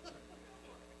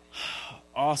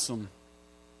 Awesome.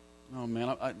 Oh,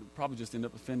 man, I'd probably just end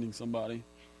up offending somebody.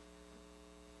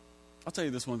 I'll tell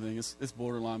you this one thing. It's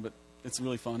borderline, but it's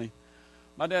really funny.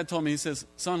 My dad told me, he says,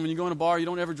 son, when you go in a bar, you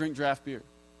don't ever drink draft beer.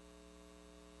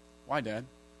 Why, Dad?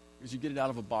 Because you get it out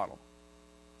of a bottle.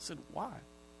 I said, why?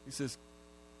 He says,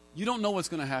 you don't know what's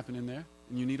going to happen in there,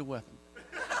 and you need a weapon.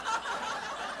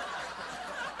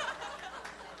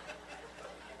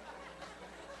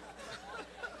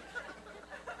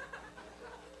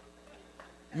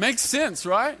 Makes sense,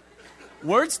 right?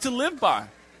 Words to live by.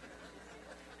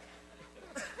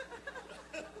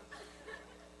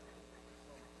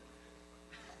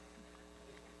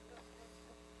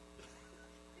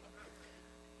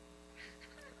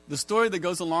 The story that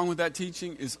goes along with that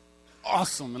teaching is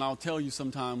awesome, and I'll tell you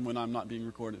sometime when I'm not being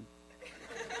recorded.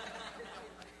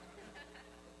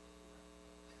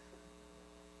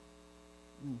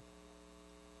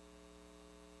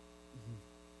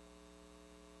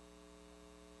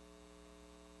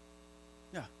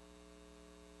 Yeah.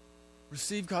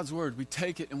 Receive God's word. We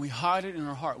take it and we hide it in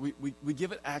our heart. We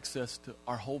give it access to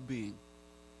our whole being.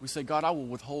 We say, God, I will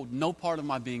withhold no part of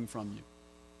my being from you.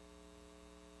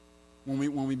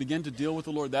 When we begin to deal with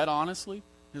the Lord that honestly,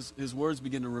 His words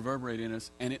begin to reverberate in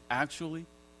us, and it actually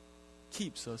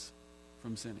keeps us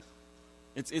from sinning.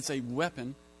 It's a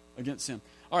weapon against sin.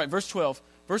 All right, verse 12.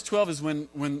 Verse 12 is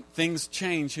when things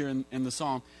change here in the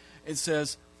psalm. It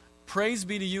says, praise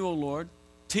be to you, O Lord.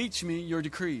 Teach me your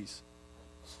decrees.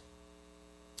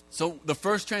 So the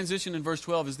first transition in verse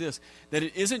 12 is this, that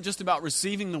it isn't just about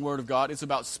receiving the word of God, it's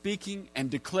about speaking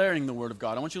and declaring the word of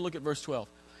God. I want you to look at verse 12.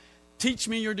 Teach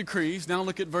me your decrees. Now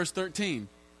look at verse 13.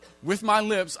 With my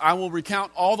lips I will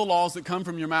recount all the laws that come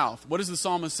from your mouth. What is the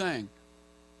psalmist saying?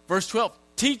 Verse 12.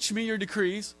 Teach me your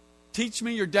decrees. Teach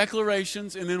me your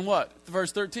declarations. And then what?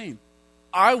 Verse 13.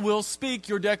 I will speak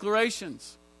your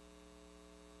declarations.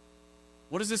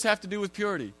 What does this have to do with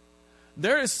purity?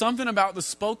 There is something about the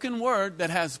spoken word that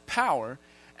has power,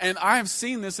 and I have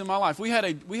seen this in my life. We had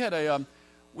a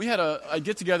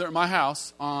get together at my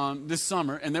house on this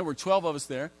summer, and there were 12 of us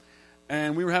there.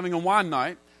 And we were having a wine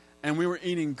night, and we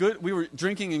were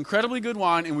drinking incredibly good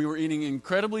wine, and we were eating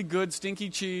incredibly good stinky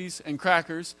cheese and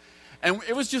crackers. And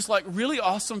it was just like really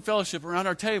awesome fellowship around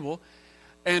our table.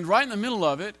 And right in the middle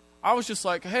of it, I was just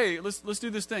like, hey, let's do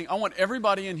this thing. I want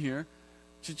everybody in here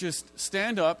to just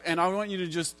stand up, and I want you to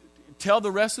just tell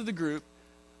the rest of the group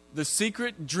the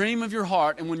secret dream of your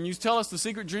heart. And when you tell us the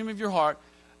secret dream of your heart,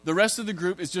 the rest of the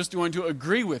group is just going to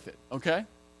agree with it, okay?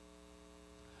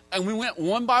 And we went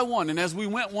one by one, and as we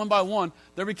went one by one,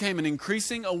 there became an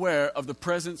increasing aware of the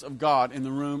presence of God in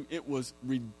the room. It was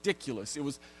ridiculous. It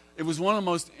was one of the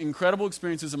most incredible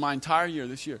experiences of my entire year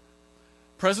this year.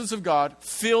 Presence of God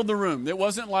filled the room. It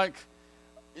wasn't like,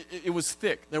 it was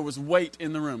thick. There was weight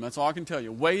in the room. That's all I can tell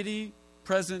you. Weighty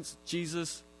presence,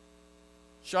 Jesus,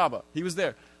 Shabbat. He was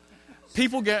there.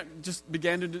 People began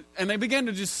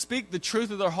to just speak the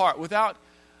truth of their heart without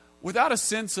a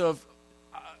sense of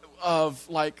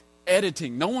like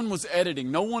editing. No one was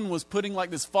editing. No one was putting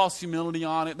like this false humility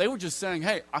on it. They were just saying,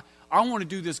 hey, I want to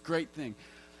do this great thing.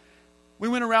 We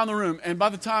went around the room, and by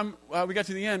the time we got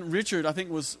to the end, Richard, I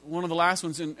think, was one of the last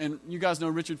ones, and you guys know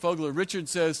Richard Fogler. Richard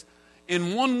says,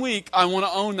 in 1 week, I want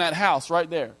to own that house right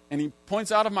there. And he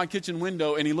points out of my kitchen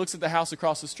window, and he looks at the house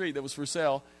across the street that was for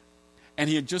sale, and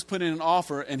he had just put in an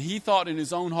offer, and he thought in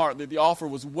his own heart that the offer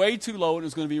was way too low and it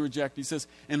was going to be rejected. He says,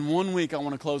 in 1 week, I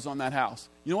want to close on that house.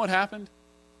 You know what happened?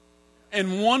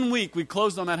 In 1 week, we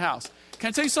closed on that house. Can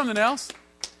I tell you something else?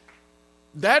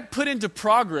 That put into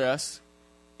progress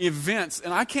events,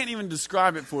 and I can't even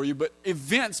describe it for you, but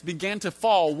events began to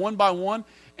fall one by one,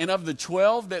 and of the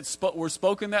 12 that were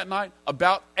spoken that night,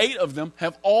 about 8 of them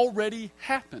have already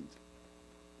happened.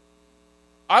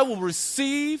 I will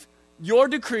receive your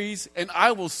decrees, and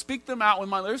I will speak them out with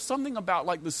my... There's something about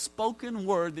like the spoken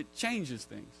word that changes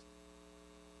things.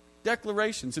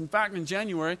 Declarations. In fact, in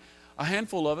January, a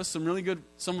handful of us,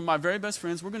 some of my very best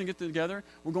friends, we're going to get together.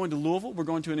 We're going to Louisville. We're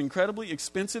going to an incredibly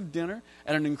expensive dinner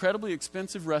at an incredibly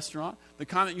expensive restaurant, the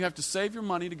kind that you have to save your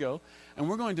money to go. And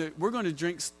we're going to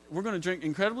drink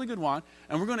incredibly good wine,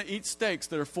 and we're going to eat steaks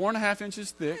that are 4.5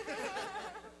 inches thick.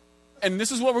 And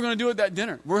this is what we're going to do at that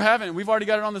dinner. We've already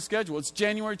got it on the schedule. It's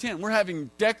January 10th. We're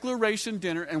having declaration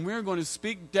dinner, and we're going to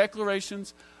speak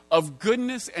declarations of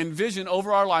goodness and vision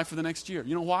over our life for the next year.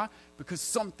 You know why? Because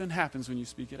something happens when you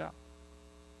speak it out.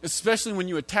 Especially when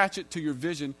you attach it to your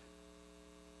vision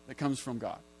that comes from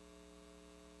God.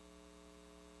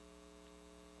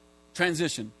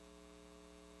 Transition.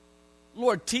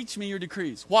 Lord, teach me your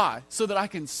decrees. Why? So that I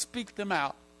can speak them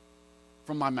out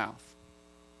from my mouth.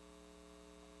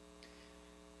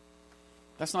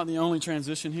 That's not the only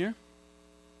transition here.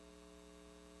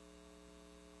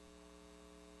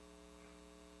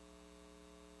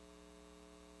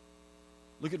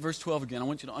 Look at verse 12 again. I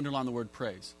want you to underline the word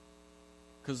praise.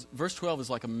 Because verse 12 is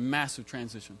like a massive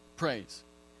transition. Praise.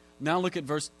 Now look at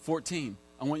verse 14.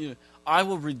 I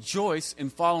will rejoice in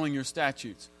following your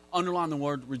statutes. Underline the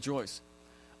word rejoice.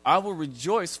 I will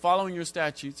rejoice following your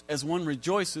statutes as one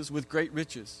rejoices with great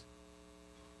riches.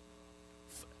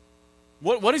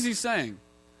 What is he saying?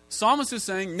 Psalmist is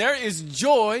saying there is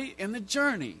joy in the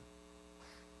journey.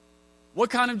 What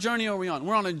kind of journey are we on?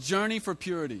 We're on a journey for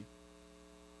purity.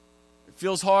 It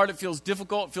feels hard, it feels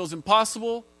difficult, it feels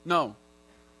impossible. No.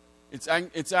 It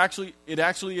actually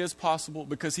is possible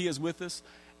because he is with us,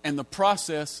 and the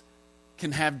process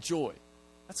can have joy.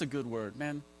 That's a good word,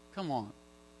 man. Come on.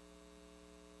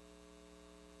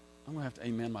 I'm going to have to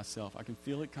amen myself. I can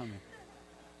feel it coming.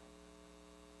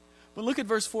 But look at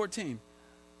verse 14.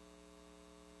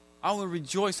 I will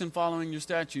rejoice in following your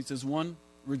statutes as one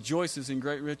rejoices in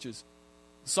great riches.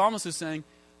 The psalmist is saying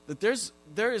that there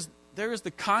is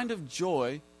the kind of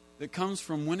joy that comes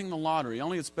from winning the lottery.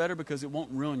 Only it's better because it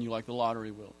won't ruin you like the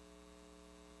lottery will.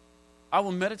 I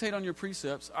will meditate on your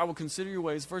precepts. I will consider your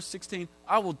ways. Verse 16,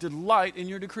 I will delight in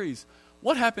your decrees.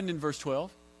 What happened in verse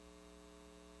 12?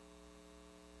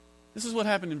 This is what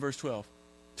happened in verse 12.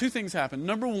 Two things happened.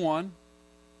 Number one,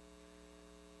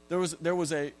 there was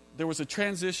a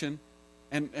transition,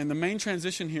 and the main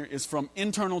transition here is from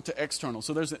internal to external.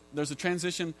 So there's a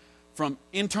transition from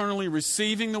internally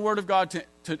receiving the Word of God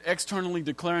to externally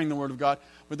declaring the Word of God.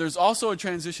 But there's also a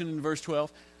transition in verse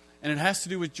 12, and it has to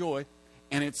do with joy,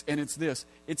 and it's this.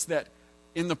 It's that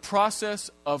in the process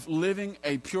of living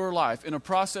a pure life, in a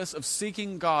process of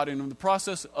seeking God, and in the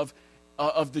process of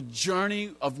the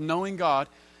journey of knowing God,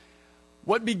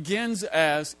 what begins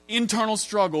as internal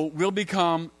struggle will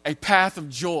become a path of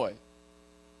joy.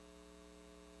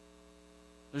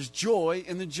 There's joy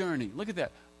in the journey. Look at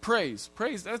that. Praise,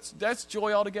 that's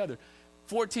joy altogether.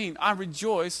 14, I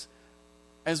rejoice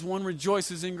as one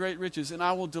rejoices in great riches, and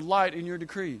I will delight in your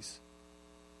decrees.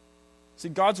 See,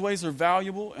 God's ways are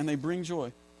valuable, and they bring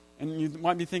joy. And you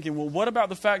might be thinking, well, what about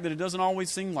the fact that it doesn't always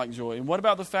seem like joy? And what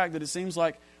about the fact that it seems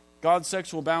like God's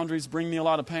sexual boundaries bring me a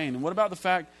lot of pain? And what about the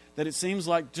fact that it seems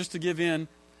like just to give in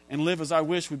and live as I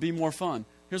wish would be more fun?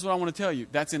 Here's what I want to tell you.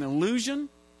 That's an illusion.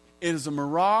 It is a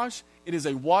mirage. It is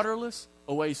a waterless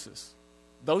oasis.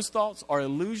 Those thoughts are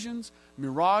illusions,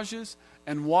 mirages,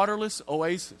 and waterless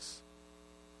oasis.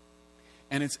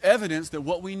 And it's evidence that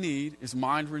what we need is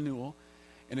mind renewal.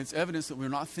 And it's evidence that we're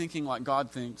not thinking like God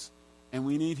thinks. And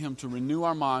we need Him to renew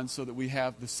our minds so that we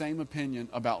have the same opinion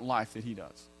about life that He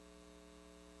does.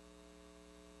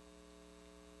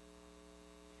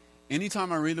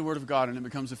 Anytime I read the Word of God and it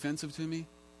becomes offensive to me,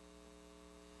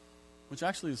 which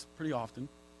actually is pretty often,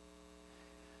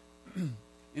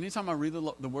 anytime I read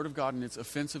the Word of God and it's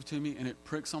offensive to me and it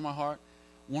pricks on my heart,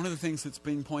 one of the things that's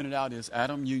being pointed out is,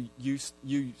 Adam, you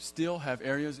still have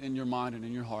areas in your mind and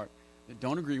in your heart that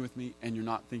don't agree with me, and you're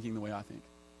not thinking the way I think.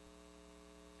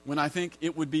 When I think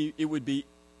it would be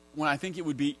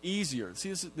easier. See,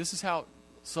 this is how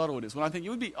subtle it is. When I think it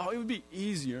would be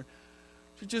easier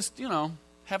to just,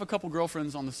 have a couple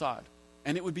girlfriends on the side,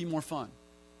 and it would be more fun.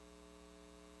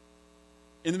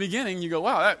 In the beginning, you go,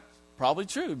 wow, that's probably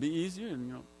true. It'd be easier,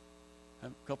 and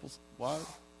have a couple wives,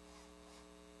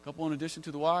 a couple in addition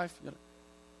to the wife.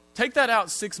 Take that out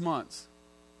 6 months.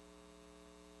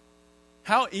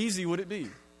 How easy would it be?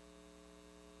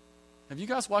 Have you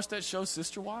guys watched that show,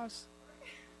 Sister Wives?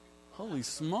 Holy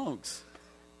smokes.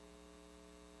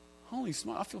 Holy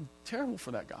smokes. I feel terrible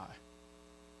for that guy.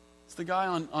 It's the guy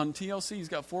on TLC. He's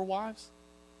got 4 wives.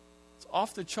 It's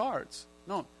off the charts.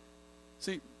 No.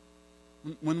 See,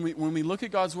 when we look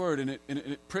at God's word and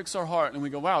it pricks our heart and we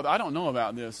go, wow, I don't know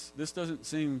about this. This doesn't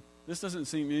seem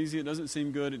easy. It doesn't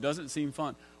seem good. It doesn't seem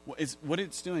fun. What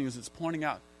it's doing is it's pointing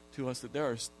out to us that there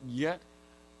are yet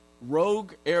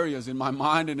rogue areas in my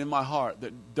mind and in my heart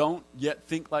that don't yet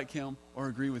think like him or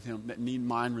agree with him, that need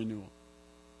mind renewal.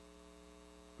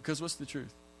 Because what's the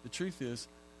truth? The truth is,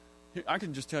 I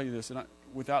can just tell you this, and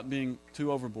without being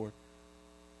too overboard,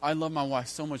 I love my wife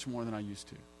so much more than I used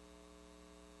to.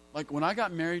 Like when I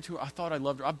got married to her, I thought I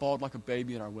loved her. I bawled like a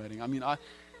baby at our wedding. I mean,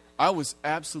 I was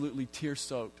absolutely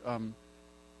tear-soaked.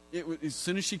 As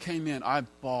soon as she came in, I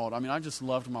bawled. I mean, I just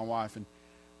loved my wife.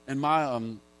 And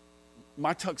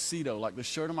my tuxedo, like the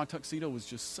shirt on my tuxedo was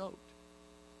just soaked.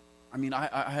 I mean,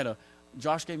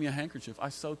 Josh gave me a handkerchief. I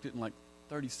soaked it in like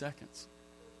 30 seconds,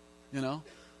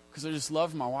 because I just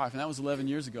loved my wife. And that was 11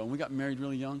 years ago. And we got married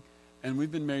really young. And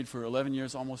we've been married for 11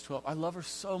 years, almost 12. I love her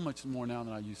so much more now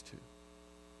than I used to.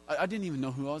 I didn't even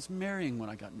know who I was marrying when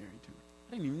I got married to her.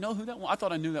 I didn't even know who that woman. I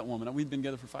thought I knew that woman. We'd been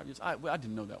together for 5 years. I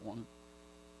didn't know that woman.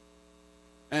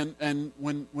 And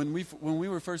when we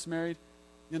were first married,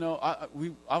 I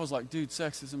was like, dude,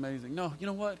 sex is amazing. No, you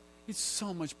know what? It's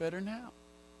so much better now.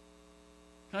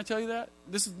 Can I tell you that?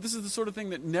 This is the sort of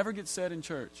thing that never gets said in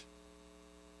church.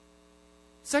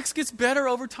 Sex gets better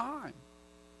over time.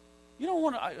 You don't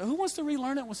want to. Who wants to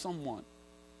relearn it with someone?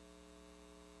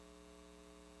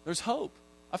 There's hope.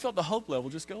 I felt the hope level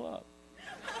just go up.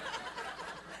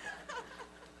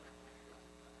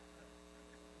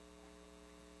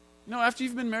 After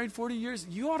you've been married 40 years,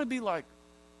 you ought to be like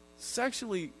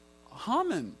sexually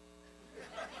humming.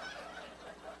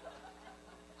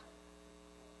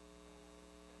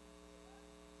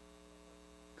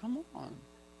 Come on.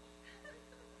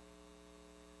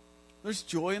 There's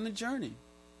joy in the journey.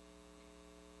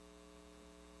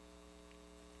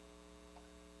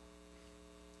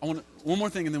 One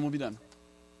more thing and then we'll be done.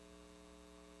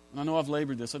 And I know I've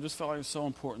labored this. I just felt like it was so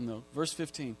important though. Verse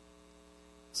 15.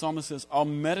 The psalmist says, I'll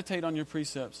meditate on your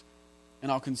precepts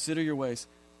and I'll consider your ways.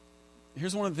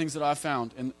 Here's one of the things that I've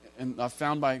found, and I've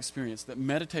found by experience, that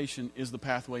meditation is the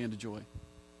pathway into joy.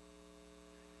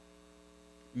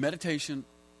 Meditation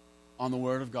on the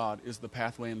Word of God is the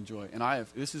pathway into joy. And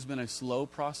this has been a slow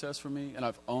process for me, and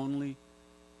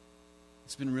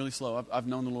it's been really slow. I've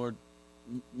known the Lord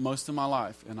most of my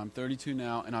life, and I'm 32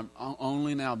 now, and I'm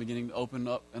only now beginning to open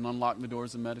up and unlock the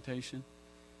doors of meditation.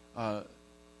 But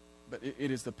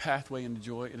it is the pathway into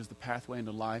joy, it is the pathway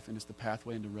into life, and it's the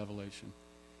pathway into revelation.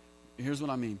 Here's what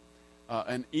I mean.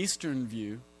 An Eastern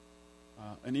view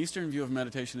of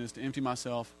meditation is to empty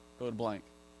myself, go to blank.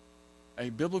 A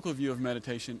biblical view of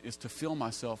meditation is to fill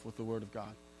myself with the Word of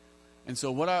God. And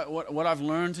so what I've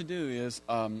learned to do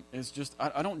is just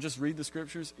I don't just read the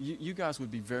Scriptures. You guys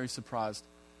would be very surprised,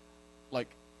 like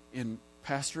in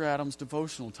Pastor Adam's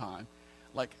devotional time,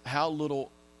 like how little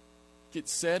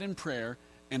gets said in prayer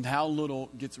and how little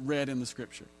gets read in the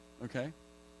Scripture. Okay?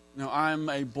 Now, I'm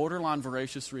a borderline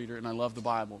voracious reader, and I love the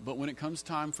Bible. But when it comes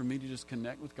time for me to just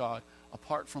connect with God,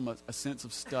 apart from a sense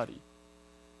of study,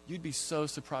 you'd be so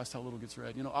surprised how little gets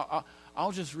read.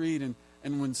 I'll just read, and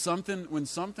when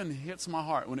something hits my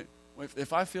heart,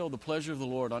 if I feel the pleasure of the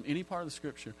Lord on any part of the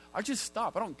Scripture, I just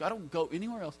stop. I don't go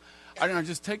anywhere else. I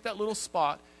just take that little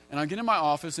spot, and I get in my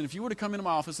office. And if you were to come into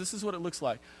my office, this is what it looks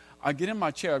like. I get in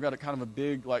my chair. I've got a kind of a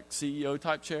big, like, CEO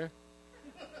type chair.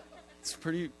 It's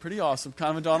pretty awesome, kind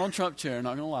of a Donald Trump chair,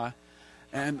 not going to lie.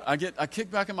 And I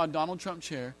kick back in my Donald Trump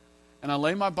chair, and I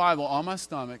lay my Bible on my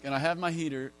stomach, and I have my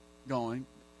heater going,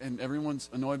 and everyone's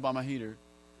annoyed by my heater.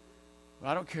 But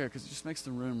I don't care because it just makes the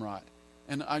room right.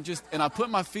 And I put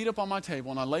my feet up on my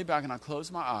table, and I lay back, and I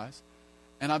close my eyes,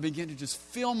 and I begin to just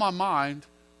fill my mind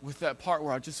with that part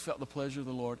where I just felt the pleasure of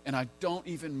the Lord, and I don't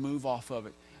even move off of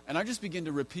it. And I just begin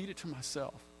to repeat it to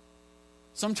myself.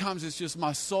 Sometimes it's just,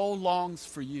 my soul longs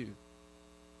for you.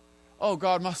 Oh,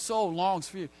 God, my soul longs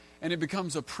for you. And it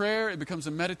becomes a prayer. It becomes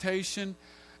a meditation.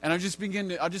 And I just begin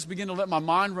to let my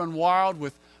mind run wild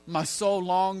with, my soul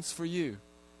longs for you.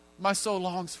 My soul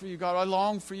longs for you, God. I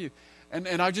long for you.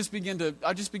 And I just begin to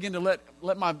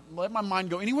let my mind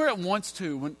go anywhere it wants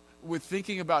to with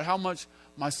thinking about how much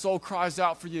my soul cries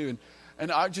out for you.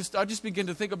 And I just begin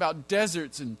to think about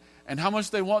deserts and how much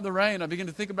they want the rain. I begin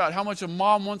to think about how much a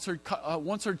mom wants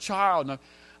her child. And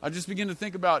I just begin to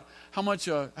think about how much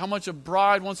a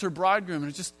bride wants her bridegroom.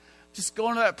 And just go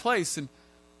into that place and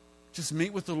just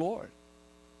meet with the Lord.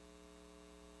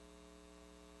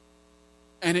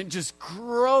 And it just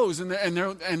grows, and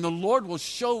the Lord will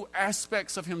show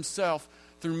aspects of Himself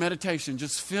through meditation,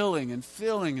 just filling and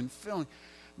filling and filling.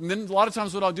 And then a lot of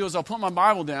times what I'll do is I'll put my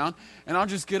Bible down, and I'll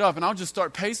just get up, and I'll just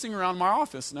start pacing around my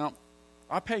office. Now,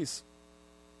 I pace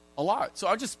a lot. So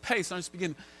I just pace, and I just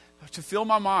begin to fill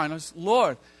my mind. I just,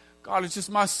 Lord, God, it's just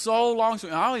my soul longs for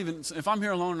you. And I'll even, if I'm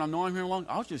here alone and I know I'm here alone,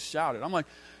 I'll just shout it. I'm like,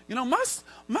 my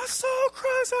soul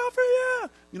cries out for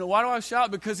you. Why do I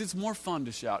shout? Because it's more fun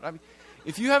to shout. I mean,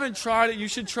 if you haven't tried it, you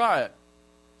should try it.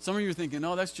 Some of you are thinking,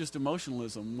 no, that's just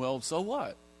emotionalism. Well, so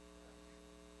what?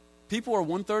 People are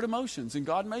 1/3 emotions, and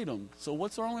God made them. So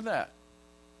what's wrong with that?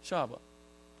 Shabbat.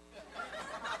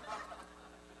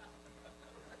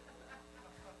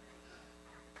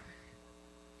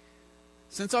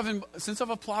 Since I've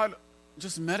applied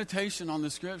just meditation on the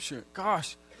Scripture,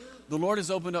 gosh, the Lord has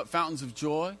opened up fountains of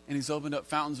joy, and He's opened up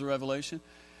fountains of revelation.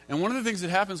 And one of the things that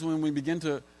happens when we begin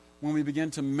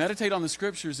to meditate on the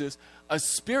Scriptures is a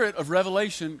spirit of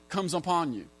revelation comes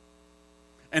upon you.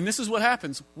 And this is what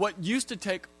happens. What used to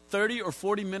take 30 or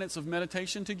 40 minutes of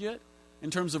meditation to get, in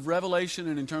terms of revelation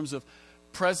and in terms of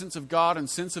presence of God and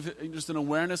sense of just an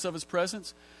awareness of His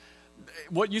presence,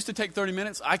 what used to take 30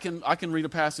 minutes, I can read a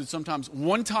passage sometimes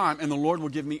one time, and the Lord will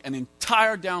give me an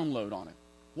entire download on it.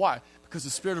 Why? Because the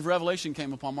spirit of revelation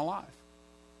came upon my life.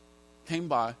 Came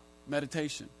by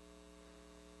meditation.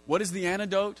 What is the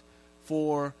antidote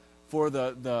for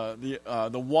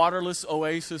the waterless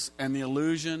oasis and the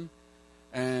illusion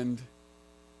and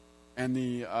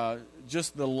the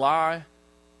just the lie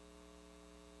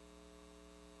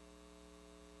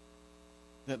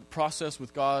that the process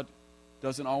with God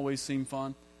doesn't always seem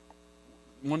fun?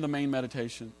 One of the main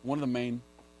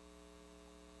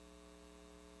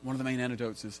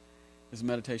antidotes is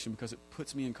meditation, because it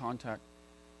puts me in contact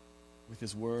with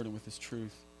His Word and with His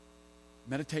truth.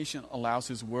 Meditation allows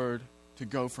His Word to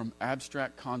go from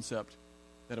abstract concept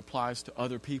that applies to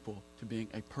other people to being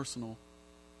a personal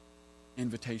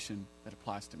invitation that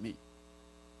applies to me.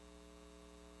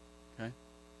 Okay?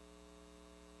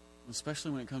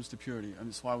 Especially when it comes to purity. And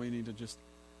that's why we need to just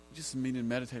need to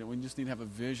meditate. We just need to have a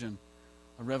vision,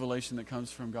 a revelation that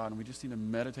comes from God, and we just need to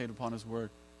meditate upon His Word,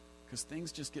 because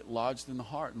things just get lodged in the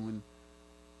heart. And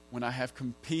when I have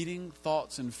competing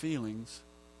thoughts and feelings,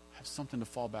 I have something to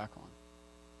fall back on.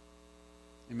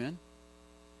 Amen?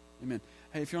 Amen.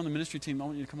 Hey, if you're on the ministry team, I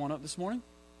want you to come on up this morning.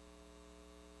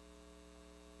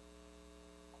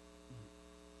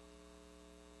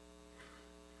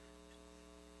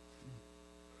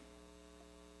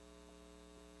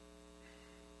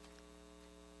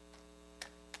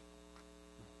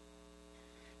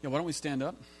 Yeah, why don't we stand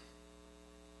up?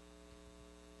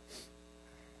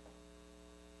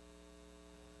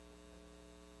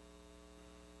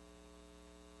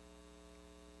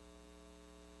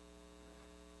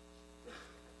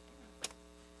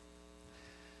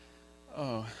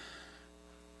 Oh.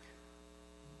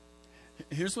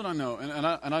 Here's what I know, and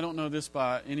I don't know this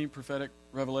by any prophetic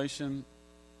revelation.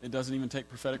 It doesn't even take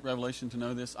prophetic revelation to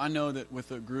know this. I know that with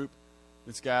a group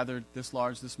that's gathered this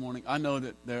large this morning, I know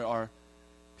that there are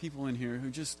people in here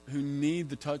who need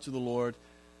the touch of the Lord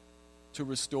to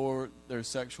restore their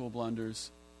sexual blunders,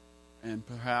 and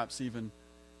perhaps even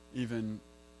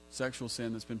sexual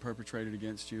sin that's been perpetrated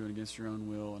against you and against your own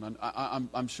will. And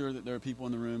I'm sure that there are people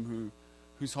in the room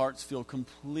whose hearts feel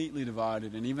completely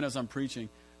divided. And even as I'm preaching,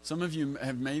 some of you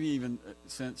have maybe even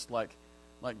sensed like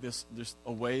this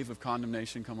a wave of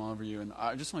condemnation come over you. And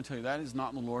I just want to tell you, that is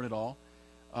not in the Lord at all.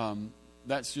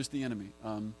 That's just the enemy.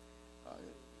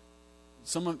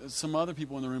 Some other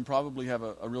people in the room probably have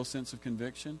a real sense of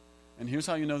conviction. And here's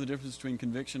how you know the difference between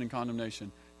conviction and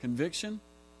condemnation. Conviction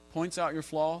points out your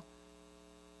flaw,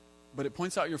 but it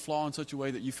points out your flaw in such a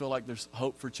way that you feel like there's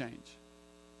hope for change.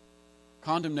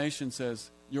 Condemnation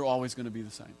says you're always going to be the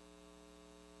same.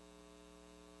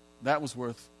 That was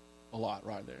worth a lot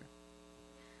right there.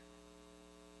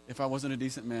 If I wasn't a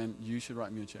decent man, you should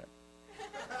write me a check.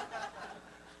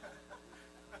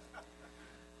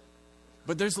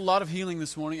 But there's a lot of healing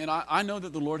this morning, and I know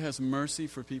that the Lord has mercy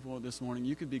for people this morning.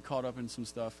 You could be caught up in some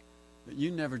stuff that you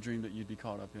never dreamed that you'd be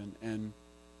caught up in. And,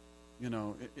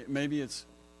 maybe it's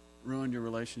ruined your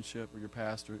relationship or your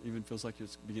past, or even feels like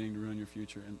it's beginning to ruin your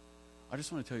future. And I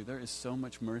just want to tell you, there is so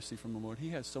much mercy from the Lord.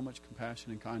 He has so much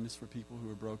compassion and kindness for people who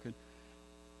are broken,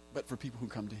 but for people who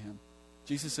come to Him.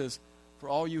 Jesus says, for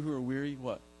all you who are weary,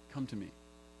 what? Come to me.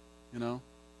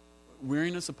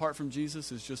 Weariness apart from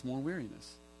Jesus is just more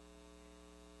weariness.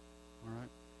 All right?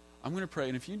 I'm going to pray,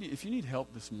 and if you need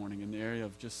help this morning in the area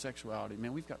of just sexuality,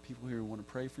 man, we've got people here who want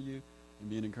to pray for you and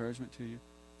be an encouragement to you.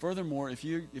 Furthermore, if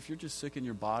you're just sick in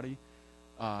your body,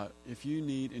 if you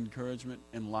need encouragement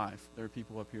in life, there are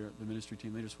people up here at the ministry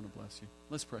team. They just want to bless you.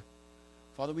 Let's pray.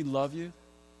 Father, we love you,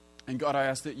 and God, I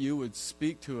ask that you would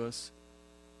speak to us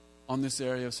on this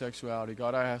area of sexuality.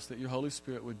 God, I ask that your Holy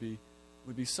Spirit would be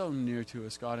so near to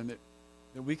us, God, and that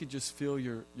that we could just feel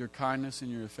your kindness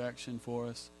and your affection for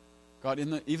us. God,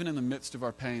 even in the midst of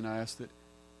our pain, I ask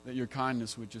that your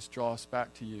kindness would just draw us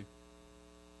back to you.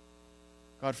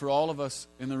 God, for all of us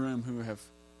in the room who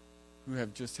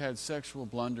have just had sexual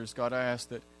blunders, God, I ask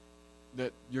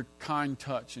that your kind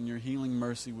touch and your healing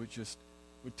mercy would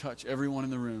touch everyone in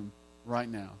the room right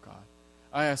now, God.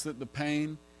 I ask that the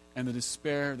pain and the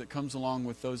despair that comes along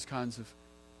with those kinds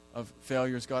of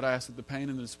failures, God, I ask that the pain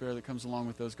and the despair that comes along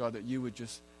with those, God, that you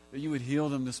would heal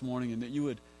them this morning, and that you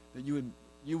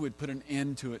would put an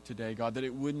end to it today, God, that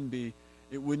it wouldn't be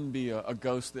a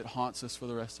ghost that haunts us for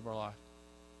the rest of our life.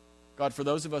 God, for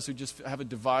those of us who just have a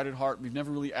divided heart, we've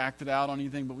never really acted out on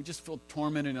anything, but we just feel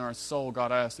tormented in our soul,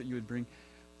 God, I ask that you would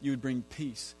bring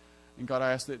peace. And God,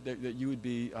 I ask that you would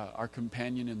be our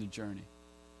companion in the journey.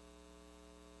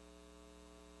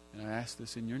 And I ask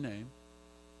this in your name.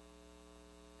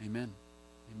 Amen.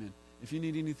 Amen. If you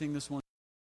need anything this morning,